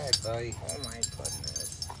goodness. right, buddy. Oh, my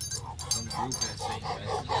goodness. Some group at St.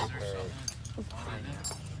 Vincent's or something.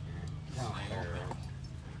 No,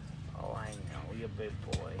 Oh, I know. You're a big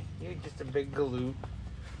boy. You're just a big galoot.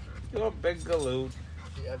 You're a big galoot.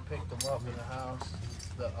 Yeah, I picked them up in the house.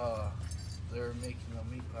 They were making the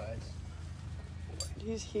meat pies.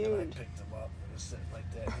 He's And I huge. picked him up and was sitting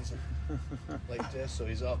like that. He's like this, so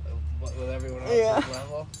he's up with everyone else's Yeah.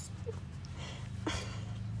 level.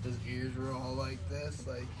 His ears were all like this,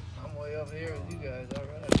 like I'm way up here with you guys. All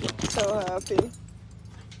right. So happy.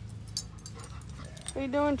 What are you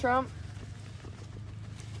doing, Trump?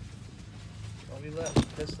 Don't be letting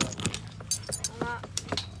piss on me. I'm not.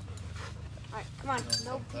 Alright, come on.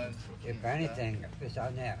 Nope. Sometimes you if can't anything, it's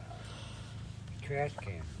on that trash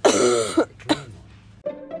can. The clean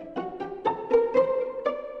one.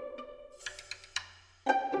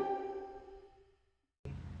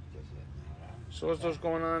 So what's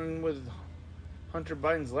going on with Hunter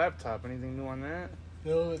Biden's laptop? Anything new on that?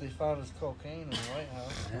 stop. They found his cocaine in the White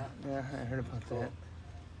House. Yeah. Yeah, I heard about that.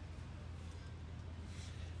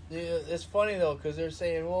 Yeah, it's funny though, because they're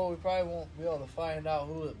saying, well, we probably won't be able to find out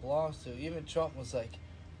who it belongs to. Even Trump was like,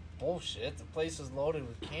 bullshit, the place is loaded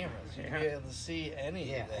with cameras. You'd be able to see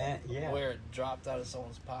any of that, yeah. where it dropped out of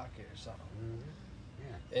someone's pocket or something. Mhm.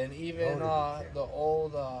 Yeah. And even Loaded with the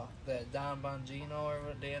old, that Don Bongino, or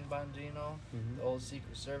Dan Bongino, Mhm. the old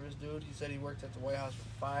Secret Service dude, he said he worked at the White House for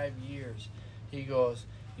 5 years. He goes,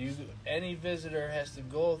 any visitor has to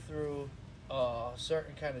go through a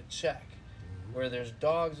certain kind of check where there's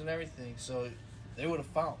dogs and everything, so they would have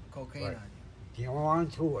found cocaine Right. on The you. only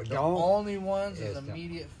ones who The don't. only ones is is the-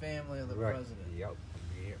 immediate family of the Right. president. Yep.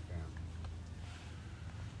 Immediate family.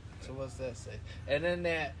 So what's that say? And then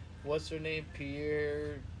that, what's her name,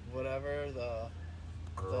 Pierre, whatever, the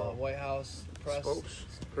Girl. White House press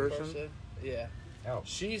Spokesperson? Yeah. Oh.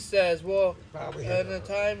 She says, well, Probably in had the a-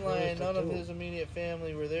 timeline, who none was of the his two? immediate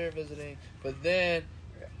family were there visiting. But then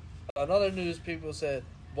another news people said,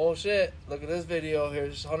 bullshit, look at this video.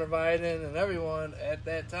 Here's Hunter Biden and everyone at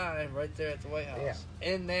that time right there at the White House.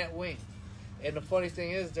 In that wing. And the funny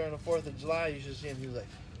thing is, during the 4th of July, you should see him. He was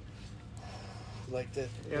like this,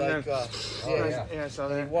 Yeah, like I saw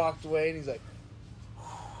that. He walked away and he's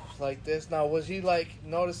like this. Now, was he like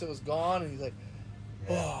noticed it was gone and he's like,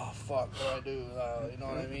 oh fuck, what do I do? You know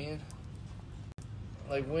what I mean?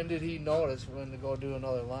 Like, when did he notice when to go do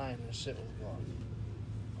another line and shit was gone?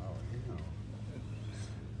 Oh, you know.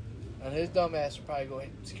 And his dumb ass would probably go, hey,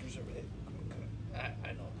 Secret Service, hey,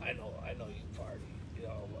 I know you party, you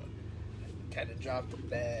know, but kind of dropped the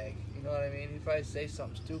bag. You know what I mean? He'd probably say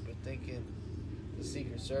something stupid thinking the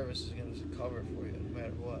Secret Service is going to cover for you no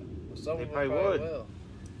matter what. Well, some They of them probably probably would. will.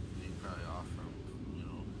 They probably offer him, you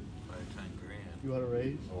know, $5-10 grand. You want a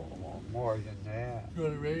raise? Oh, more than that. You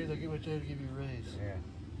want a raise? I'll get my dad to give you a raise. Yeah.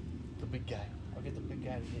 The big guy. I'll get the big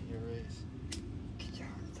guy to get you a raise.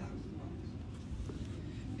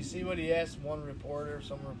 You see what he asked one reporter?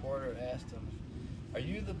 Some reporter asked him, are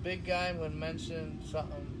you the big guy when mentioned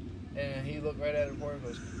something? And he looked right at the reporter and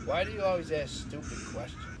goes, why do you always ask stupid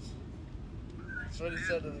questions? That's what he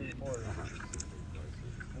said to the reporter.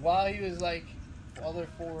 While he was like, other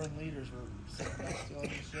foreign leaders were sitting next to him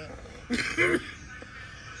and shit.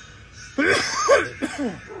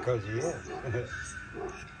 Because he is.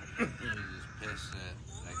 He was just pissed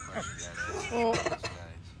that question got asked. Oh. Those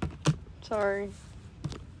guys. Sorry.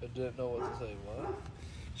 I didn't know what to say. What?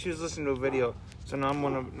 She was listening to a video, so now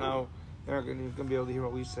now they're not gonna be able to hear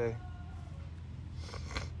what we say.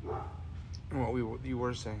 What you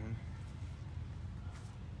were saying.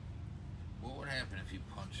 What would happen if you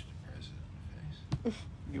punched the president in the face?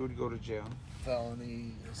 You would go to jail.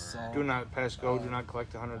 Felony assault. Do not pass go. Do not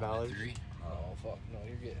collect $100. Oh fuck no!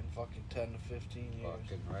 You're getting fucking 10 to 15 years.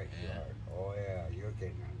 Fucking right you are. Oh yeah, you're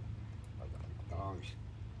getting a long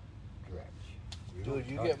stretch. Dude,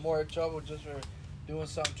 you get more trouble just for doing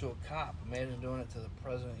something to a cop. Imagine doing it to the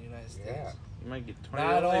president of the United States. Yeah. You might get 20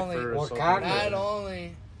 Not only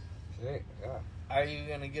are you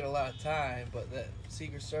gonna get a lot of time, but that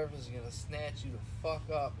Secret Service is gonna snatch you the fuck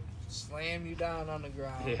up, slam you down on the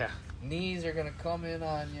ground. Yeah. Knees are gonna come in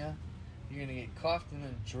on you. You're gonna get cuffed and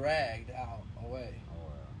then dragged out away.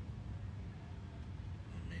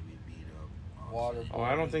 Maybe beat up. Water. Oh,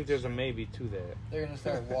 I don't think there's a maybe to that. They're gonna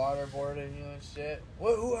start waterboarding you and shit.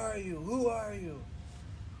 Who are you? Who are you?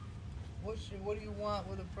 What do you want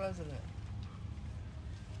with the president?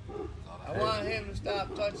 I want him to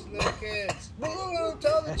stop touching little kids.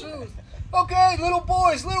 Tell the truth. Okay, little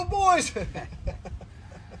boys. Knock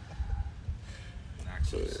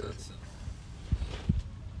some sense in.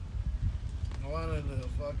 I wanted to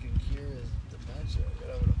fucking cure his dementia,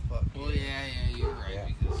 whatever the fuck. Well, yeah, you're right. Yeah.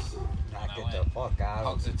 Because Knock it the fuck out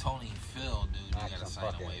of it. Tony Phil, dude, Knock you gotta some sign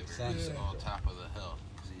a fucking waiver sense to in go on top of the hill.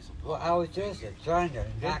 He's a Well, I was just trying to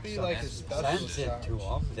knock be some like a special sense into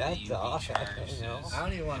charge. him. That's all. charged You know? I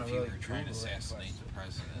don't even want if to you really were trying to Google that assassinate the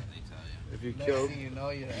president, they tell you. If you Next killed, thing you know,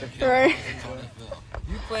 you have. Right. Tony Phil.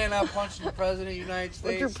 You plan on punching the president of the United States?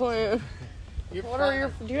 What's your plan? You're What are your?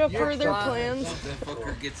 Do you have you're further planning- plans? That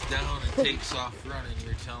fucker gets down and takes off running.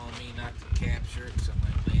 You're telling me not to capture it because I'm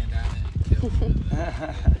going to land on it and kill him.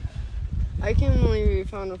 I can't believe we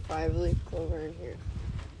found a 5-leaf clover in here.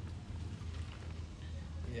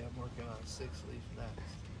 Yeah, I'm working on 6-leaf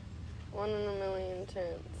next. 1 in a million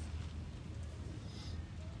chance.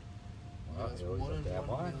 Well, it's it was 1 in that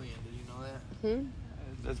 1 one? million. Did you know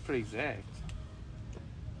that? that's pretty exact.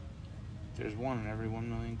 There's 1 in every 1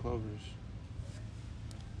 million clovers.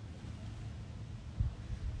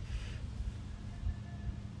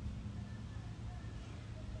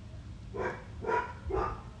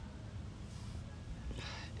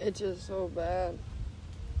 It's just so bad.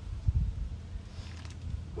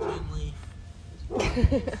 Finally.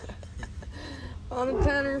 On a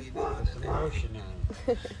tenner. Emotion on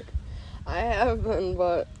it. I have been,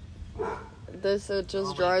 but this it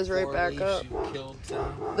just dries right back up.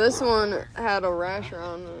 This one had a rash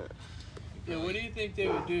around it. Yeah, what do you think they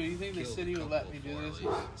would do? You think the city would let me do this?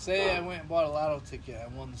 Say I went and bought a lotto ticket. I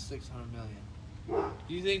won the $600 million.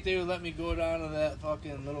 Do you think they would let me go down to that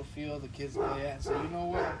fucking little field the kids play at and say, you know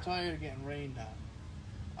what, I'm tired of getting rained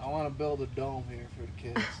on. I want to build a dome here for the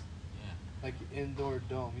kids. Like an indoor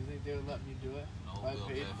dome. You think they would let me do it? If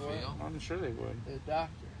I paid for it? I'm sure they would. The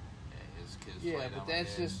doctor. His kids Yeah, but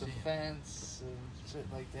that's just a fence and shit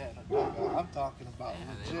like that. I'm talking about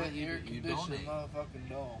legit air-conditioned motherfucking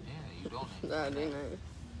dome. Yeah, you donate. That'd be nice.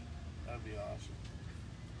 That'd be awesome.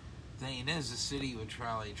 Thing is, the city would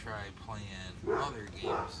probably try playing other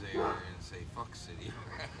games there and say, fuck City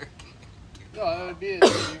Rec. No, it would be a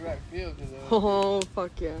City Rec field. Oh,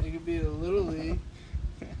 fuck yeah. It could be the Little League.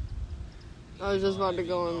 I was just about to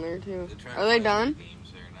go in there, too. Are they done?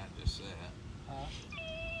 Games there, not just that. Huh?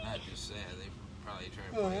 Not just that. They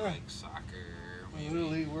probably try to play like soccer. Maybe. Little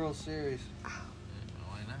League World Series. Why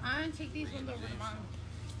not? I'm gonna take these ones over to mom.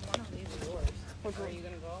 One of these is yours. Where are you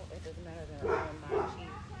gonna go? It doesn't matter. They're all not cheap.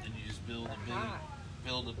 And you just build a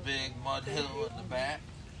big mud hill in the back.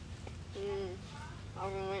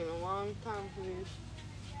 I've been waiting a long time for these.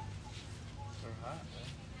 They're hot, man.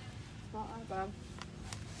 Not that bad.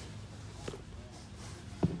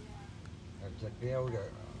 To build a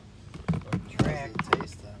track What's the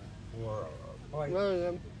taste on it? or a bike. Really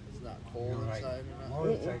good. It's not cold like inside or not?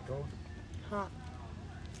 motorcycle. Hot.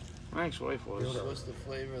 My ex-wife was. What's the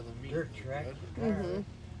flavor of the meat? Dirt track. Good? Mm-hmm.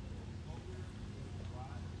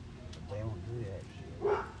 They don't do that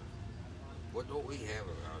shit. What don't we have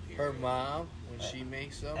around here? Her mom, when she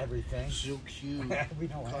makes them, Everything. she'll cube We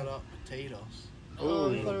don't cut have up potatoes. Oh,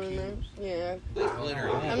 Little put 'em in there. cubes. Yeah. Like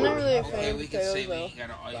literally. I'm not really a fan Okay, of we can say potatoes, we though. ain't got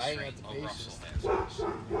an I ice ain't rink. got the Oh, patience. Russell has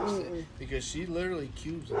one. Because she literally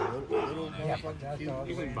cubes them. Little Yeah, motherfucking that's cubes. all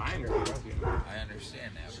You the can way buy in them. here. I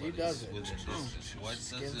understand that. She but does it's it. within distance. What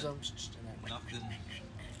Skins does them. it? Nothing.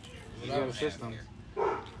 You got a system.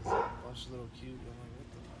 Bunch of little cubes. I'm like, what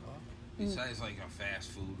the fuck? Besides like a fast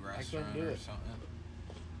food restaurant do or it. something.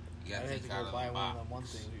 You I gotta had think to out go of buy the one of them box. one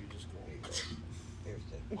thing where you just go. Here's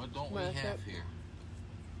the What don't we Mash have up. here?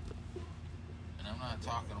 And I'm not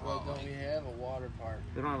talking Well, about don't like, we have a water park?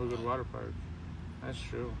 They don't have a good water park. That's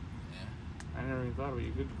true. yeah. I never even thought of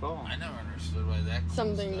it. Good call. I never understood why that closed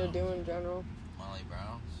Something to down. do in general. Molly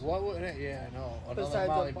Brown's What would it? Yeah, I know. Another Besides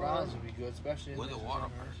Molly a bar. Brown's would be good, especially in with a this water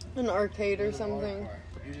summer. park. An arcade or With a water something. park.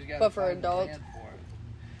 You just gotta But for find the adults. land for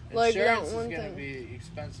it. Like, Insurance that one is gonna thing. be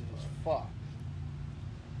expensive as fuck.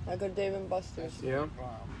 Like a Dave and Buster's. That's the Yeah.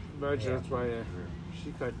 problem. But Yeah. that's why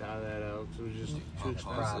she cut out that out. 'Cause it was just too Pump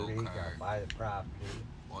expensive. property. You car. gotta buy the property.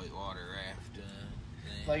 Whitewater rafting.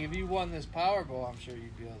 Thing. Like if you won this Powerball, I'm sure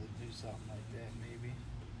you'd be able to do something like that, maybe.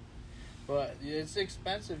 But it's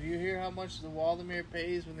expensive. You hear how much the Waldemere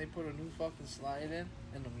pays when they put a new fucking slide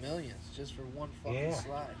in the millions just for one fucking Yeah.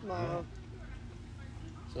 slide. Wow.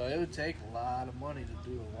 So it would take a lot of money to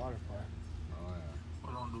do a water park. Oh,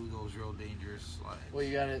 Well, don't do those real dangerous slides. What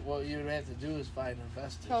you'd have to do is find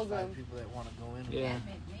investors, Tell find them. people that want to go in. Yeah.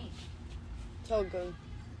 So good.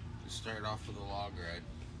 Just start off with a log ride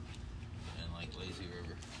and like Lazy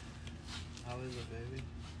River. How is it, baby?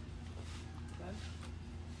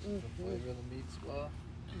 Mm-hmm. The flavor of the meat's well.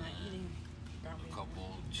 I'm not eating. A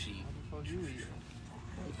couple cheap. How the fuck you eat?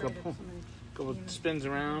 Couple spins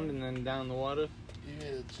around and then down the water. You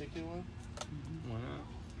made a chicken one? Why not?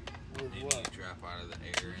 With Maybe what? you drop out of the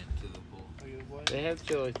air into the pool. Like what? They have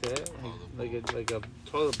shit like that, like a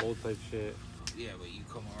toilet bowl type shit. Yeah, but you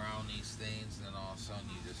come around these things and then all of a sudden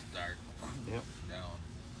you just dart Yep. down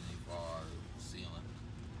and you fall out of the ceiling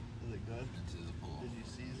Is it good? into the pool. Did you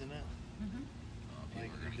season it? Mm-hmm. People Like are you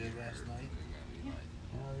gonna did get last hurt. night? They're gonna be like,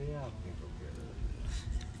 Oh yeah, people get it.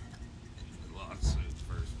 lawsuit,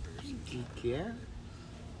 first person. Yeah.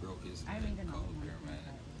 Broke his I neck, don't even know. called a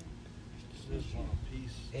paramedic. Just want a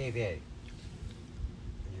piece. Hey, babe.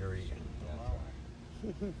 You're eating. That's why.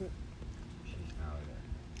 She's now there.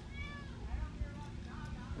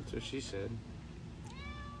 That's what she said.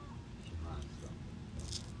 She wants some.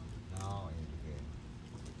 No, it's good.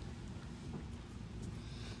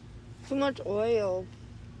 Too much oil.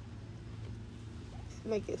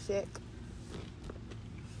 Make you sick.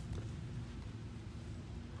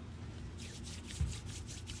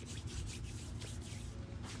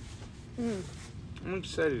 I'm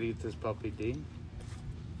excited to eat this puppy, D.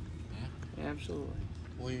 Yeah, absolutely.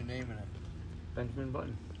 What are you naming it? Benjamin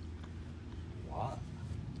Button. What?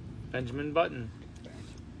 Benjamin Button.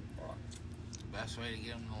 Best way to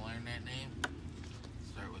get him to learn that name?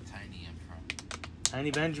 Start with Tiny in front. Tiny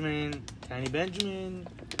Benjamin. Tiny Benjamin. And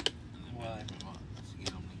then Why? Benjamin Button. To get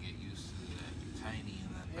him to get used to that Tiny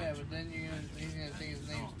and then Yeah, Benjamin. but then he's gonna think his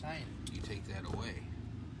name's Tiny. You take that away.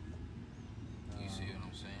 You see what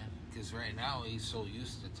I'm saying? Because right now he's so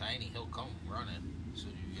used to Tiny, he'll come running. So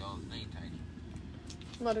you yell his name Tiny.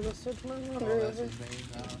 Let it go switch my Oh, water that's over. his name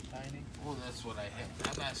now, Tiny? Well, that's what I have.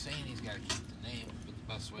 I'm not saying he's got to keep the name, but the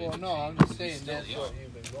best way Well, to no, change I'm it, just he's saying still that's young. what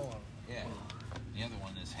you've been going. Yeah. The other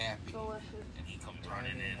one is Happy. Delicious. And he comes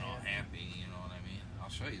running in all happy, you know what I mean?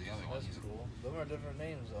 I'll show you the other one. That's He's, cool. Those are different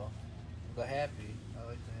names, though. The Happy. I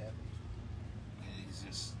like the Happy. he's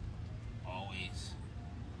just always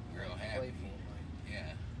real happy. Playful.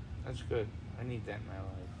 Yeah. That's good. I need that in my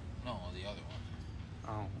life. No, the other one.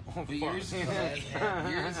 Oh. But yours is,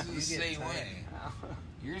 yours is the You get same Tiny. way.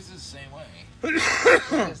 Yours is the same way.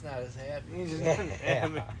 It's not as happy. He's just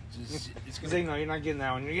happy. It's He's like, no, you're not getting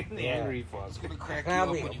that one. You're getting the angry fuck. It's gonna crack Now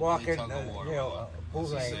you we up when you walk play in tug of the, war. you know, What's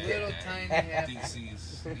he bootleg. saying? Little tiny happy.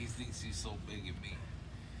 He thinks he's so big and mean.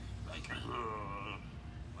 Like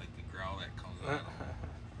the growl that comes out of him.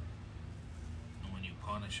 And when you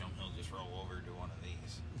punish him, he'll just roll over to one of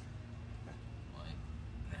these. Like,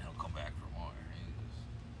 and then he'll come back for more.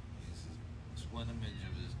 He's a split image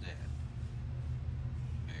of his dad.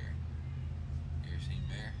 Bear. You ever seen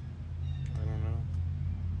Bear? I don't know.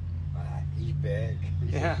 He's big.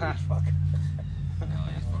 Yeah. He's fucking. No,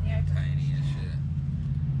 he's fucking tiny as shit.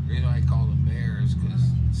 The reason I called him Bear is because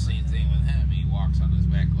same thing with him. He walks on his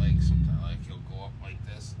back legs sometimes. Like he'll go up like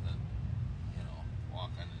this and then, walk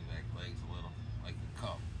on his back legs a little, like a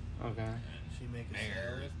cub. Okay. And She make a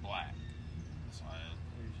Bear salad? is black. So I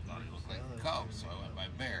thought he looked like a cub, so I went by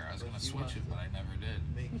Bear. I was going to switch it, but I never did.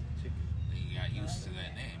 Make chicken. Then you got used to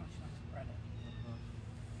that name.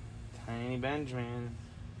 Tiny Benjamin.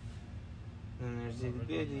 Then there's Itty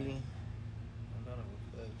Bitty.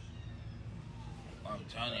 I'm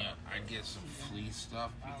telling you, I'd get some flea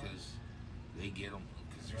stuff because they get them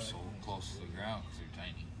because they're so close to the ground because they're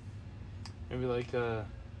tiny. Maybe like a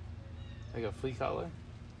flea collar?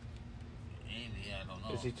 Maybe, I don't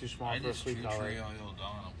know. Is he too small I for a just flea tree collar? oiled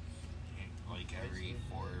on them like every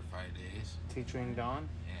 4 or 5 days. Tea Train Dawn?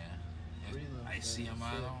 Yeah. If I see them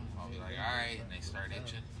on them, I'll be like, alright, and they start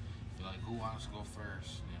itching. Be like, who wants to go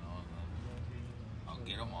first? And then I'll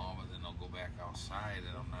get them all, but then they'll go back outside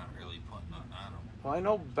and I'm not really putting nothing on them. Well, I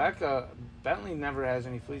know Bentley never has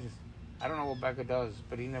any fleas. I don't know what Becca does,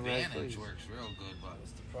 but he never has fleas. Bandage works real good, but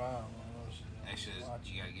That's the problem. actually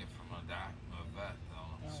you gotta get from a vet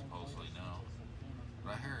though, supposedly no.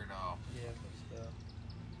 But I heard Yeah, but still.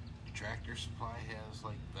 Tractor Supply has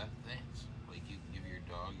like vet things. Like you can give your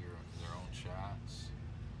dog their own shots,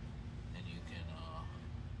 and you can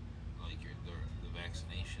like the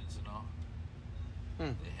vaccinations and all they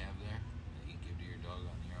have there that you can give to your dog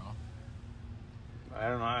on your own. I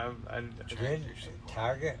don't know. Did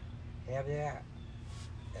Target have that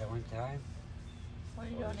at one time? What are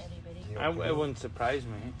you doing, itty bitty? It wouldn't surprise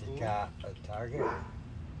me. They got a Target.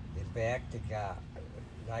 In back, they got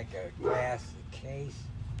like a glass case.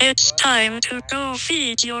 It's time to go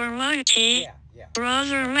feed your monkey,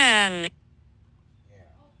 brother man. Yeah,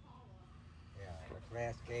 a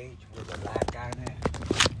glass cage with a lock on it.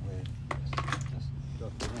 With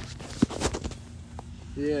stuff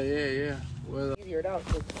in it. Yeah. Well, Figured out.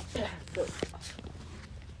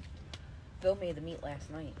 Phil made the meat last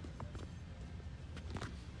night.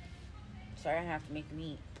 Sorry, I have to make the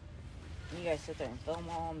meat. You guys sit there and film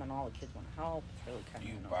all them, and all the kids want to help. It's really kind Do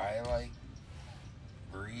you of buy like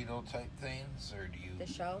burrito type things, or do you the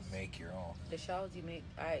shells? make your own? The shells you make,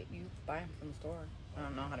 you buy them from the store. I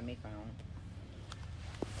don't know how to make my own.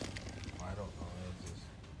 I don't know. It's just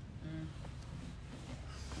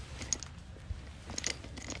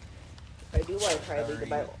I do want to try to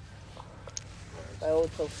buy old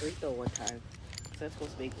sofrito one time. So that's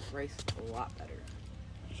supposed to make rice a lot better.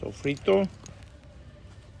 Sofrito?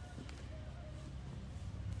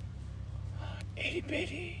 Itty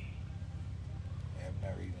bitty. Yeah, I've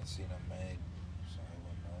never even seen them made, so I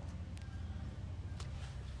wouldn't know.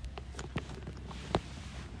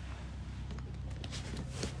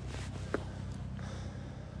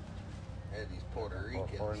 I had these Puerto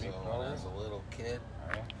Ricans, so when I was a little kid,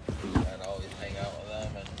 I'd always hang out with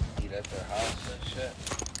them and eat at their house and shit.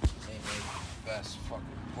 They made the best fucking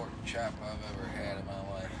pork chop I've ever had in my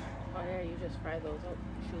life. Oh yeah, you just fry those up.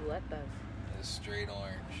 Chuletas. It's straight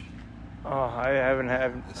orange. Oh, I haven't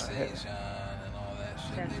had The Szechuan and all that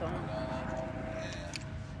shit they put on it. Yeah.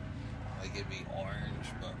 Like it'd be orange,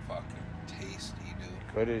 but fucking tasty,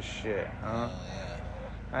 dude. Good as shit, huh? Oh,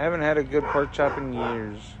 yeah. I haven't had a good pork chop in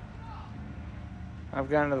years. I've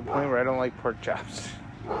gotten to the point where I don't like pork chops.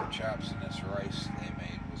 Pork chops and this rice they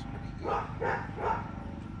made was pretty good.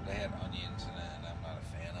 They had onions in it, and I'm not a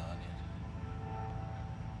fan of onions.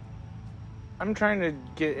 I'm trying to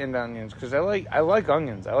get into onions because I like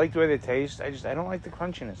onions. I like the way they taste. I don't like the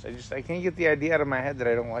crunchiness. I can't get the idea out of my head that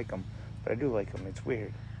I don't like them, but I do like them. It's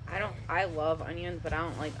weird. I love onions, but I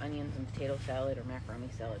don't like onions in potato salad or macaroni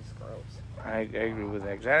salad. It's gross. I agree with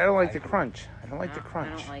that. 'Cause I don't like the crunch. I don't like the I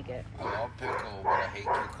crunch. don't like it. I love pickle, but I hate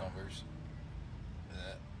cucumbers. Does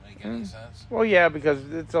that make any sense? Well, yeah, because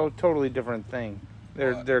it's a totally different thing.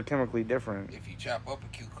 They're chemically different. If you chop up a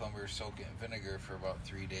cucumber, soak it in vinegar for about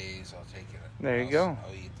 3 days, I'll take it. There you go.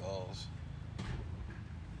 I'll eat those.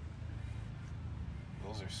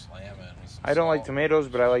 Those are slamming with some I don't like salt. tomatoes,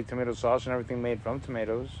 but I like tomato sauce and everything made from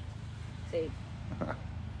tomatoes. See.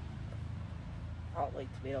 Oh, don't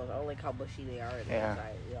like tomatoes. I don't like how mushy they are on the Yeah.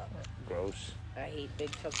 inside. Yeah. Gross. I hate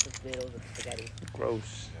big chunks of tomatoes and spaghetti.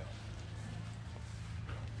 Gross.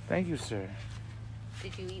 Thank you, sir.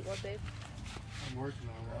 Did you eat one, babe? I'm working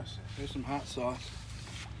on that. Here's some hot sauce.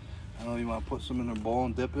 I know you want to put some in a bowl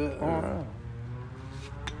and dip it. Or...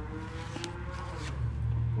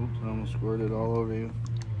 Oops, I almost squirted all over you.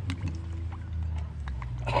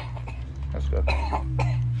 That's good.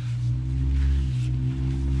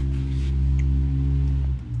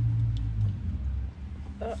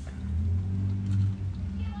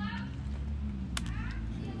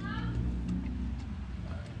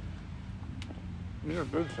 These are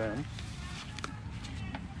good, Sam.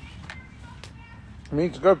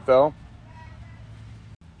 Meat's good, Phil.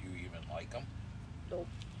 You even like them? Nope,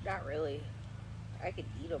 not really. I could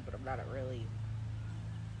eat them, but I'm not really.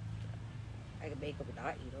 I can make them and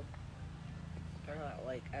not eat them. They're not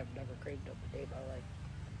like, I've never craved them a day in my life.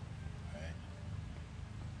 Right.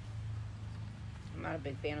 I'm not a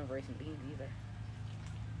big fan of rice and beans either.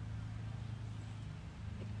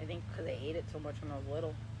 I think because I ate it so much when I was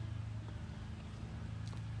little.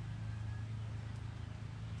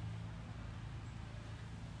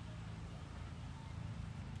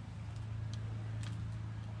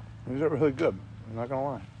 These are really good. I'm not gonna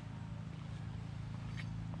lie.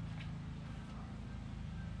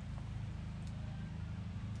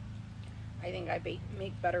 I think I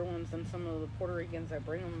make better ones than some of the Puerto Ricans I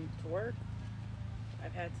bring them to work.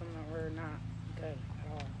 I've had some that were not good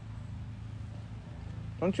at all.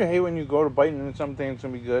 Don't you hate when you go to bite into something it's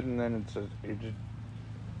gonna be good and then you're just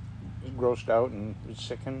grossed out and you're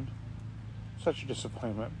sickened? Such a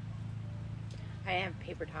disappointment. I have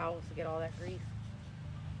paper towels to get all that grease.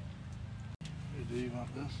 Hey, do you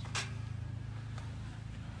want this?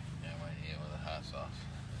 Yeah, I might eat it with a hot sauce.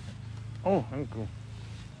 Oh, thank you.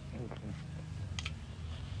 Thank you.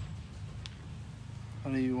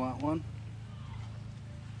 Honey, you want one?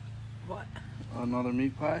 What? Another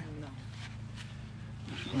meat pie? No.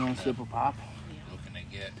 You want a sip of pop? Looking to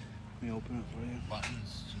get Let me open it for you.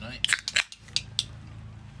 buttons tonight.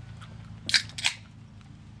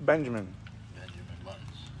 Benjamin. Benjamin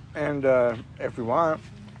Buttons. And if you want,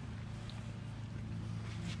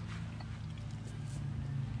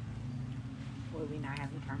 Will we not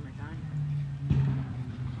have the Parmesan?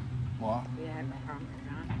 What? We had the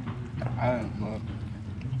Parmesan. I don't know.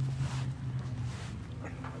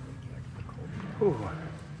 ooh.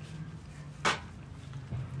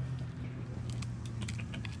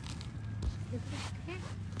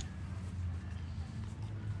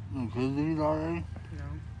 No kids eat already? No.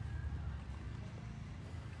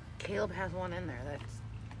 Caleb has one in there that's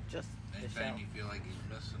just the shell. Anytime you feel like he's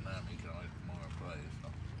missing them, he can always come over and play. So.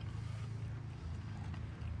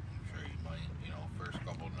 I'm sure he might, first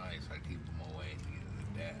couple of nights I keep him away to get his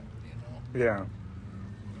dad, Yeah.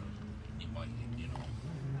 He might,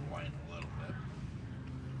 whine a little bit.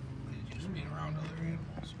 He's just being around other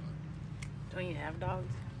animals. But Don't you have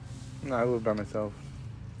dogs? No, I live by myself.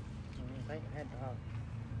 I had dogs.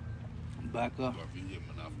 Back up. if you give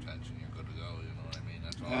him enough attention, you're good to go, you know what I mean?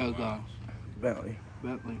 That's all Yeah, it wants. Bentley.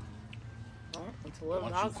 Bentley. Well, it's a little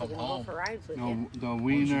Once dog, you so come we can home- go for rides with No, you. the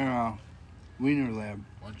Wiener Lab.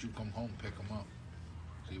 Once you come home, pick him up.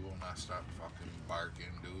 He will not stop fucking barking,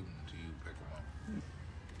 dude, until you pick him up.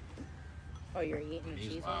 Oh, you're eating the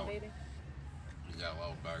He's cheese loud. one, baby? He's got a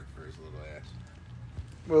loud bark for his little ass.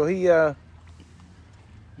 Well, I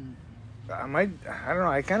don't know,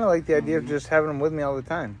 I kind of like the idea of just having him with me all the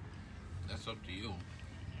time. That's up to you. You know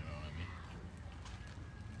what I mean?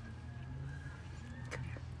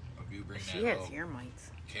 If you bring She that has little ear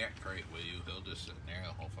mites. cat crate with you, he'll just sit in there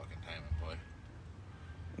the whole fucking time and play.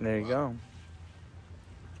 There you go.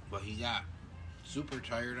 But he got super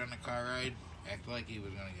tired on the car ride. Acted like he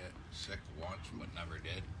was gonna get sick once, but never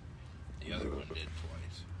did. The other one did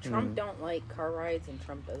twice. Trump don't like car rides, and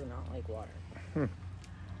Trump does not like water. Hmm.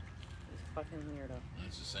 He's a fucking weirdo. And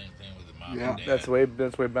it's the same thing with the mom Yeah, and dad. that's the way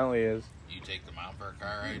Bentley is. You take the mom for a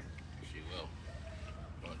car ride, she will.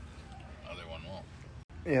 But the other one won't.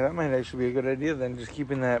 Yeah, that might actually be a good idea then, just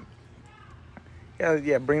keeping that.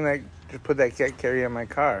 Yeah, bring that, just put that cat carrier in my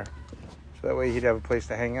car. So that way he'd have a place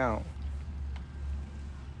to hang out.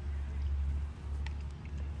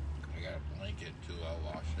 I got a blanket too, I'll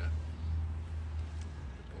wash it.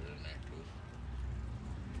 Put it in there too.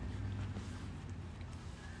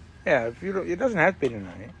 Yeah, if you don't, it doesn't have to be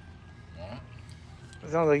tonight. What? It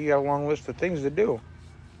sounds like you got a long list of things to do.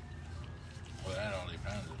 Well, that all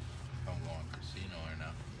depends if I'm going to casino or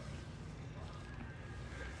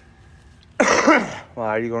not. Well,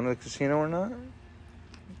 are you going to the casino or not? It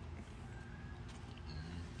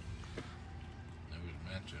was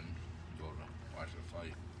mentioned go to watch the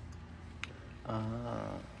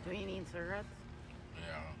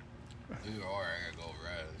Yeah. Either or, I gotta go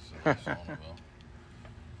res. So Sonneville.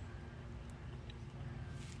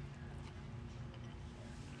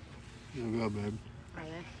 You're good, babe. Are they?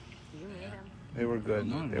 You made them. They were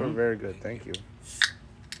good. They were very good. Thank you.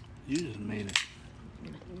 You just made it.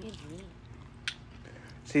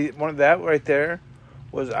 See, one of that right there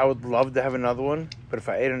was I would love to have another one, but if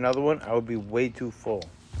I ate another one, I would be way too full.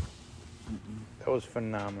 That was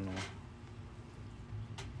phenomenal.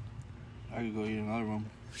 I could go eat another one.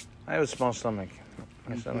 I have a small stomach.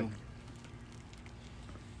 My stomach.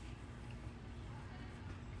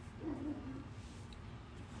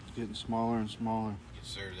 It's getting smaller and smaller. You can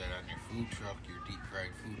serve that on your food truck, your deep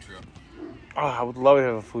fried food truck. Oh, I would love to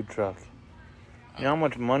have a food truck. You know how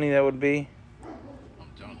much money that would be? I'm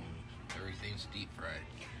telling you, everything's deep fried.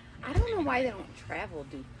 I don't know why they don't travel,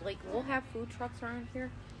 dude. Like, we'll have food trucks around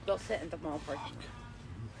here. They'll sit in the mall parking lot.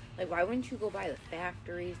 Like, why wouldn't you go by the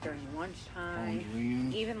factories during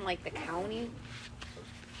lunchtime? Even, like, the county.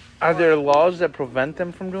 Are there laws that prevent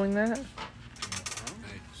them from doing that?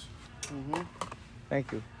 Mm-hmm.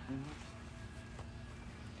 Thank you.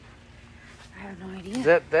 I have no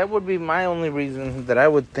idea. That would be my only reason that I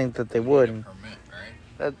would think that they would. Permit, right?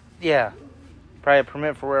 That yeah, probably a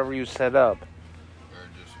permit for wherever you set up. Or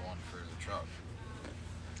just one for the truck.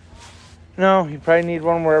 No, you probably need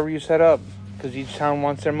one wherever you set up, because each town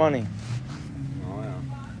wants their money. Oh,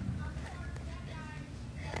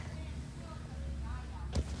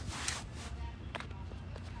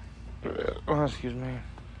 yeah. Oh, excuse me.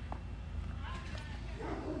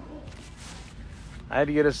 I had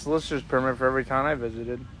to get a solicitor's permit for every town I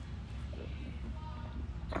visited.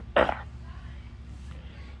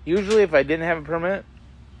 Usually, if I didn't have a permit,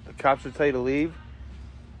 the cops would tell you to leave.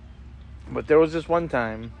 But there was this one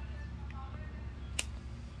time.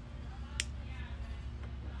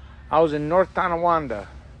 I was in North Tonawanda,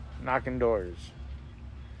 knocking doors.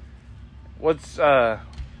 What's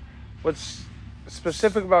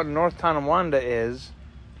specific about North Tonawanda is,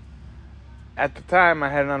 at the time, I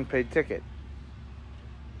had an unpaid ticket.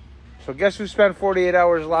 So guess who spent 48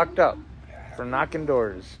 hours locked up for knocking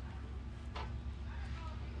doors?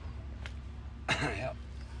 Yep.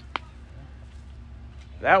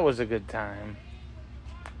 That was a good time.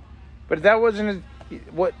 But that wasn't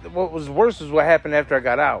what was worse is what happened after I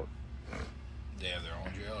got out. They have their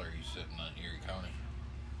own jail, or are you sitting in Erie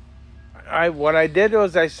What County? I did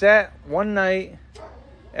was I sat one night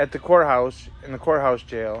at the courthouse, in the courthouse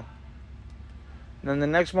jail. And then the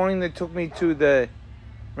next morning they took me to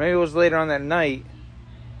maybe it was later on that night.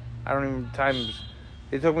 I don't even times.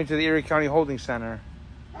 They took me to the Erie County Holding Center.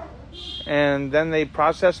 And then they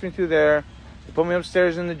processed me through there. They put me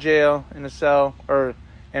upstairs in the jail, in a cell, or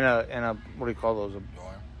in a what do you call those?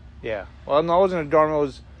 Dorm? Yeah. Well, no, it wasn't a dorm. It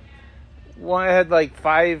was one. It had like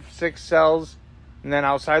 5, 6 cells, and then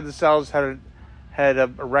outside the cells had a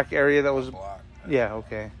rec area that was. Yeah.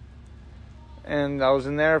 Okay. And I was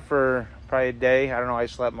in there for probably a day. I don't know. I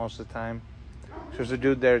slept most of the time. So there's a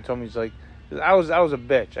dude there who told me, he's like, I was a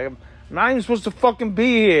bitch. I'm not even supposed to fucking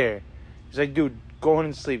be here. He's like, dude, go in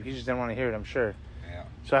and sleep. He just didn't want to hear it, I'm sure. Yeah.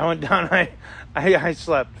 So I went down. I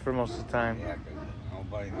slept for most of the time. Yeah, because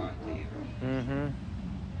nobody wants to eat. Mm-hmm.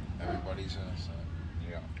 Everybody's innocent.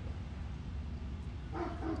 Yeah.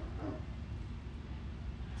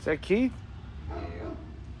 Is that Keith? Yeah.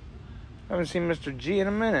 I haven't seen Mr. G in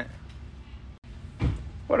a minute.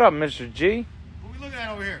 What up, Mr. G? What we looking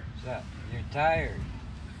at over here? What's up? You're tired.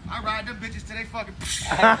 I ride them bitches till they fucking.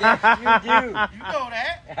 Yes, you do. You know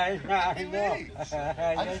that. I know.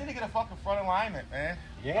 I just need to get a fucking front alignment, man.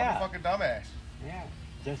 Yeah. I'm a fucking dumbass. Yeah.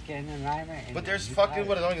 Just get in alignment. But there's fucking,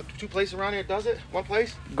 what, there's only 2 places around here that does it? One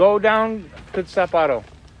place? Go down Pit Stop Auto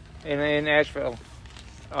in Asheville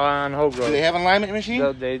on Hogue Road. Do they have an alignment machine?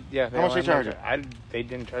 How much they charge it? They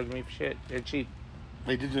didn't charge me for shit. They're cheap.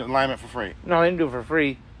 They did the alignment for free. No, they didn't do it for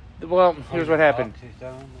free. Well, here's what happened.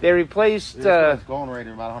 They replaced. It's going rate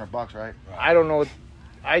at about $100, right? I don't know what.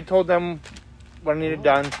 I told them what I needed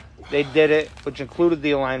done. They did it, which included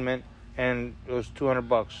the alignment, and it was $200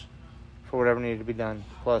 for whatever needed to be done,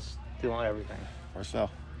 plus everything. Or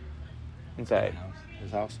so. Inside.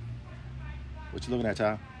 His house. What you looking at,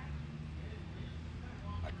 Tom?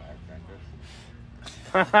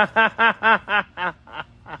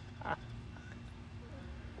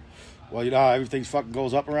 Well, you know how everything fucking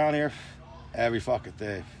goes up around here? Every fucking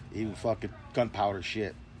thing. Even fucking gunpowder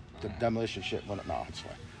shit. The demolition shit. No, it's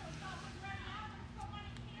fine.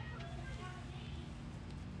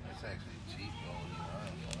 That's actually cheap,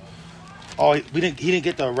 though. Oh, he didn't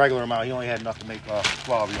get the regular amount. He only had enough to make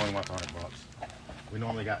 12. He only wants $100. We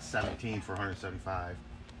normally got 17 for $175.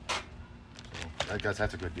 So I guess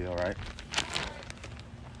that's a good deal, right?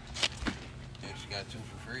 got 2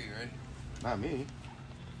 for free, right? Not me.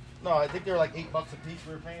 No, I think they were like $8 a piece.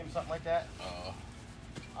 We were paying something like that.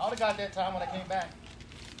 I would have got that time when I came back.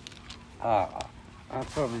 I'll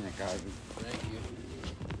throw them in the garden. Thank you.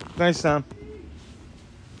 Nice, Tom.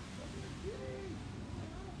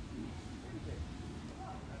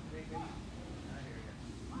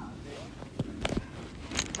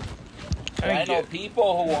 I know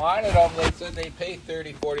people who wanted them. They said they pay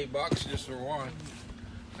 $30-$40 just for one.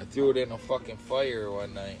 I threw it in a fucking fire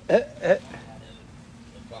one night. It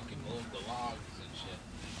fucking moved the logs and shit.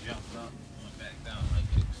 It jumped up, went back down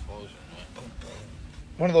like the explosion went.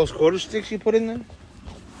 One of those quarter sticks you put in there?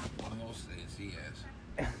 One of those things he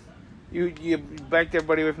has. You backed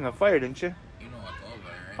everybody away from the fire, didn't you? You know what those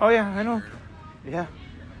are, right? Oh yeah, I know. Yeah,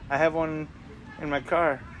 I have one in my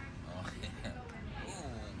car.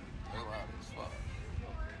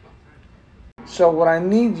 So what I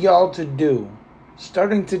need y'all to do,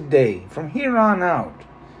 starting today, from here on out,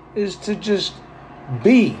 is to just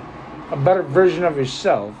be a better version of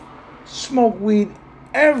yourself, smoke weed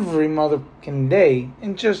every motherfucking day,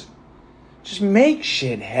 and just make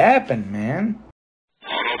shit happen, man.